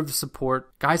deserve the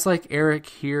support. Guys like Erik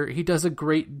here, he does a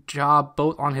great job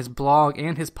both on his blog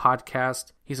and his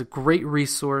podcast. He's a great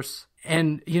resource.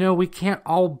 And, we can't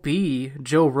all be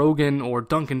Joe Rogan or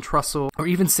Duncan Trussell or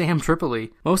even Sam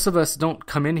Tripoli. Most of us don't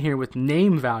come in here with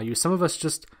name value. Some of us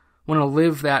just want to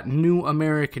live that new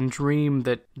American dream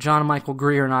that John Michael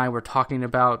Greer and I were talking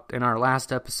about in our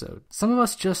last episode. Some of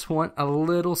us just want a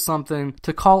little something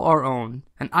to call our own,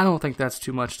 and I don't think that's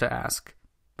too much to ask.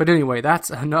 But anyway, that's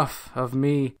enough of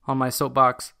me on my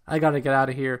soapbox. I gotta get out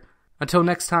of here. Until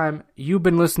next time, you've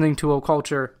been listening to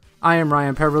OCCULTURE. I am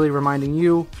Ryan Peverly reminding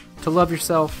you to love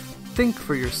yourself, think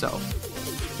for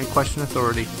yourself, and question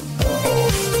authority.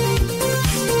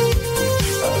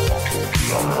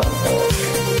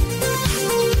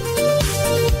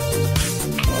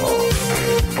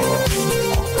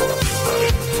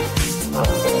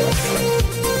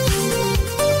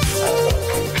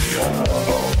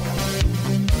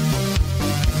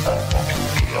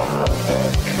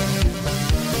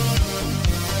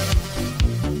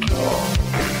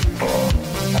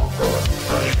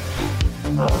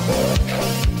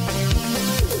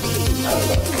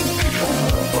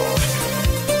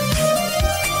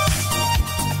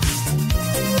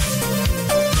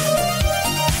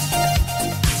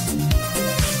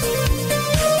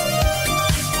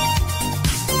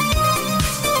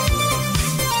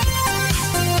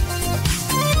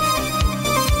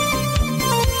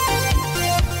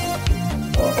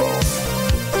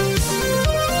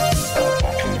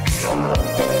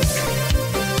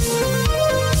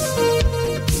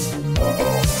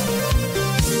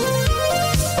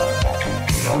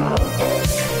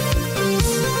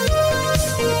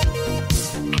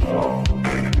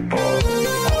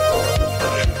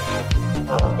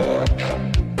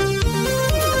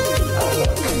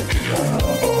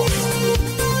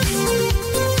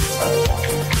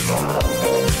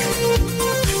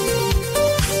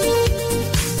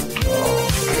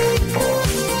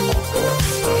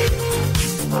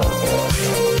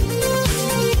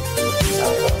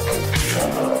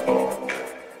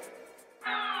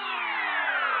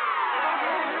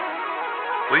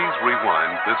 Please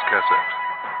rewind this cassette.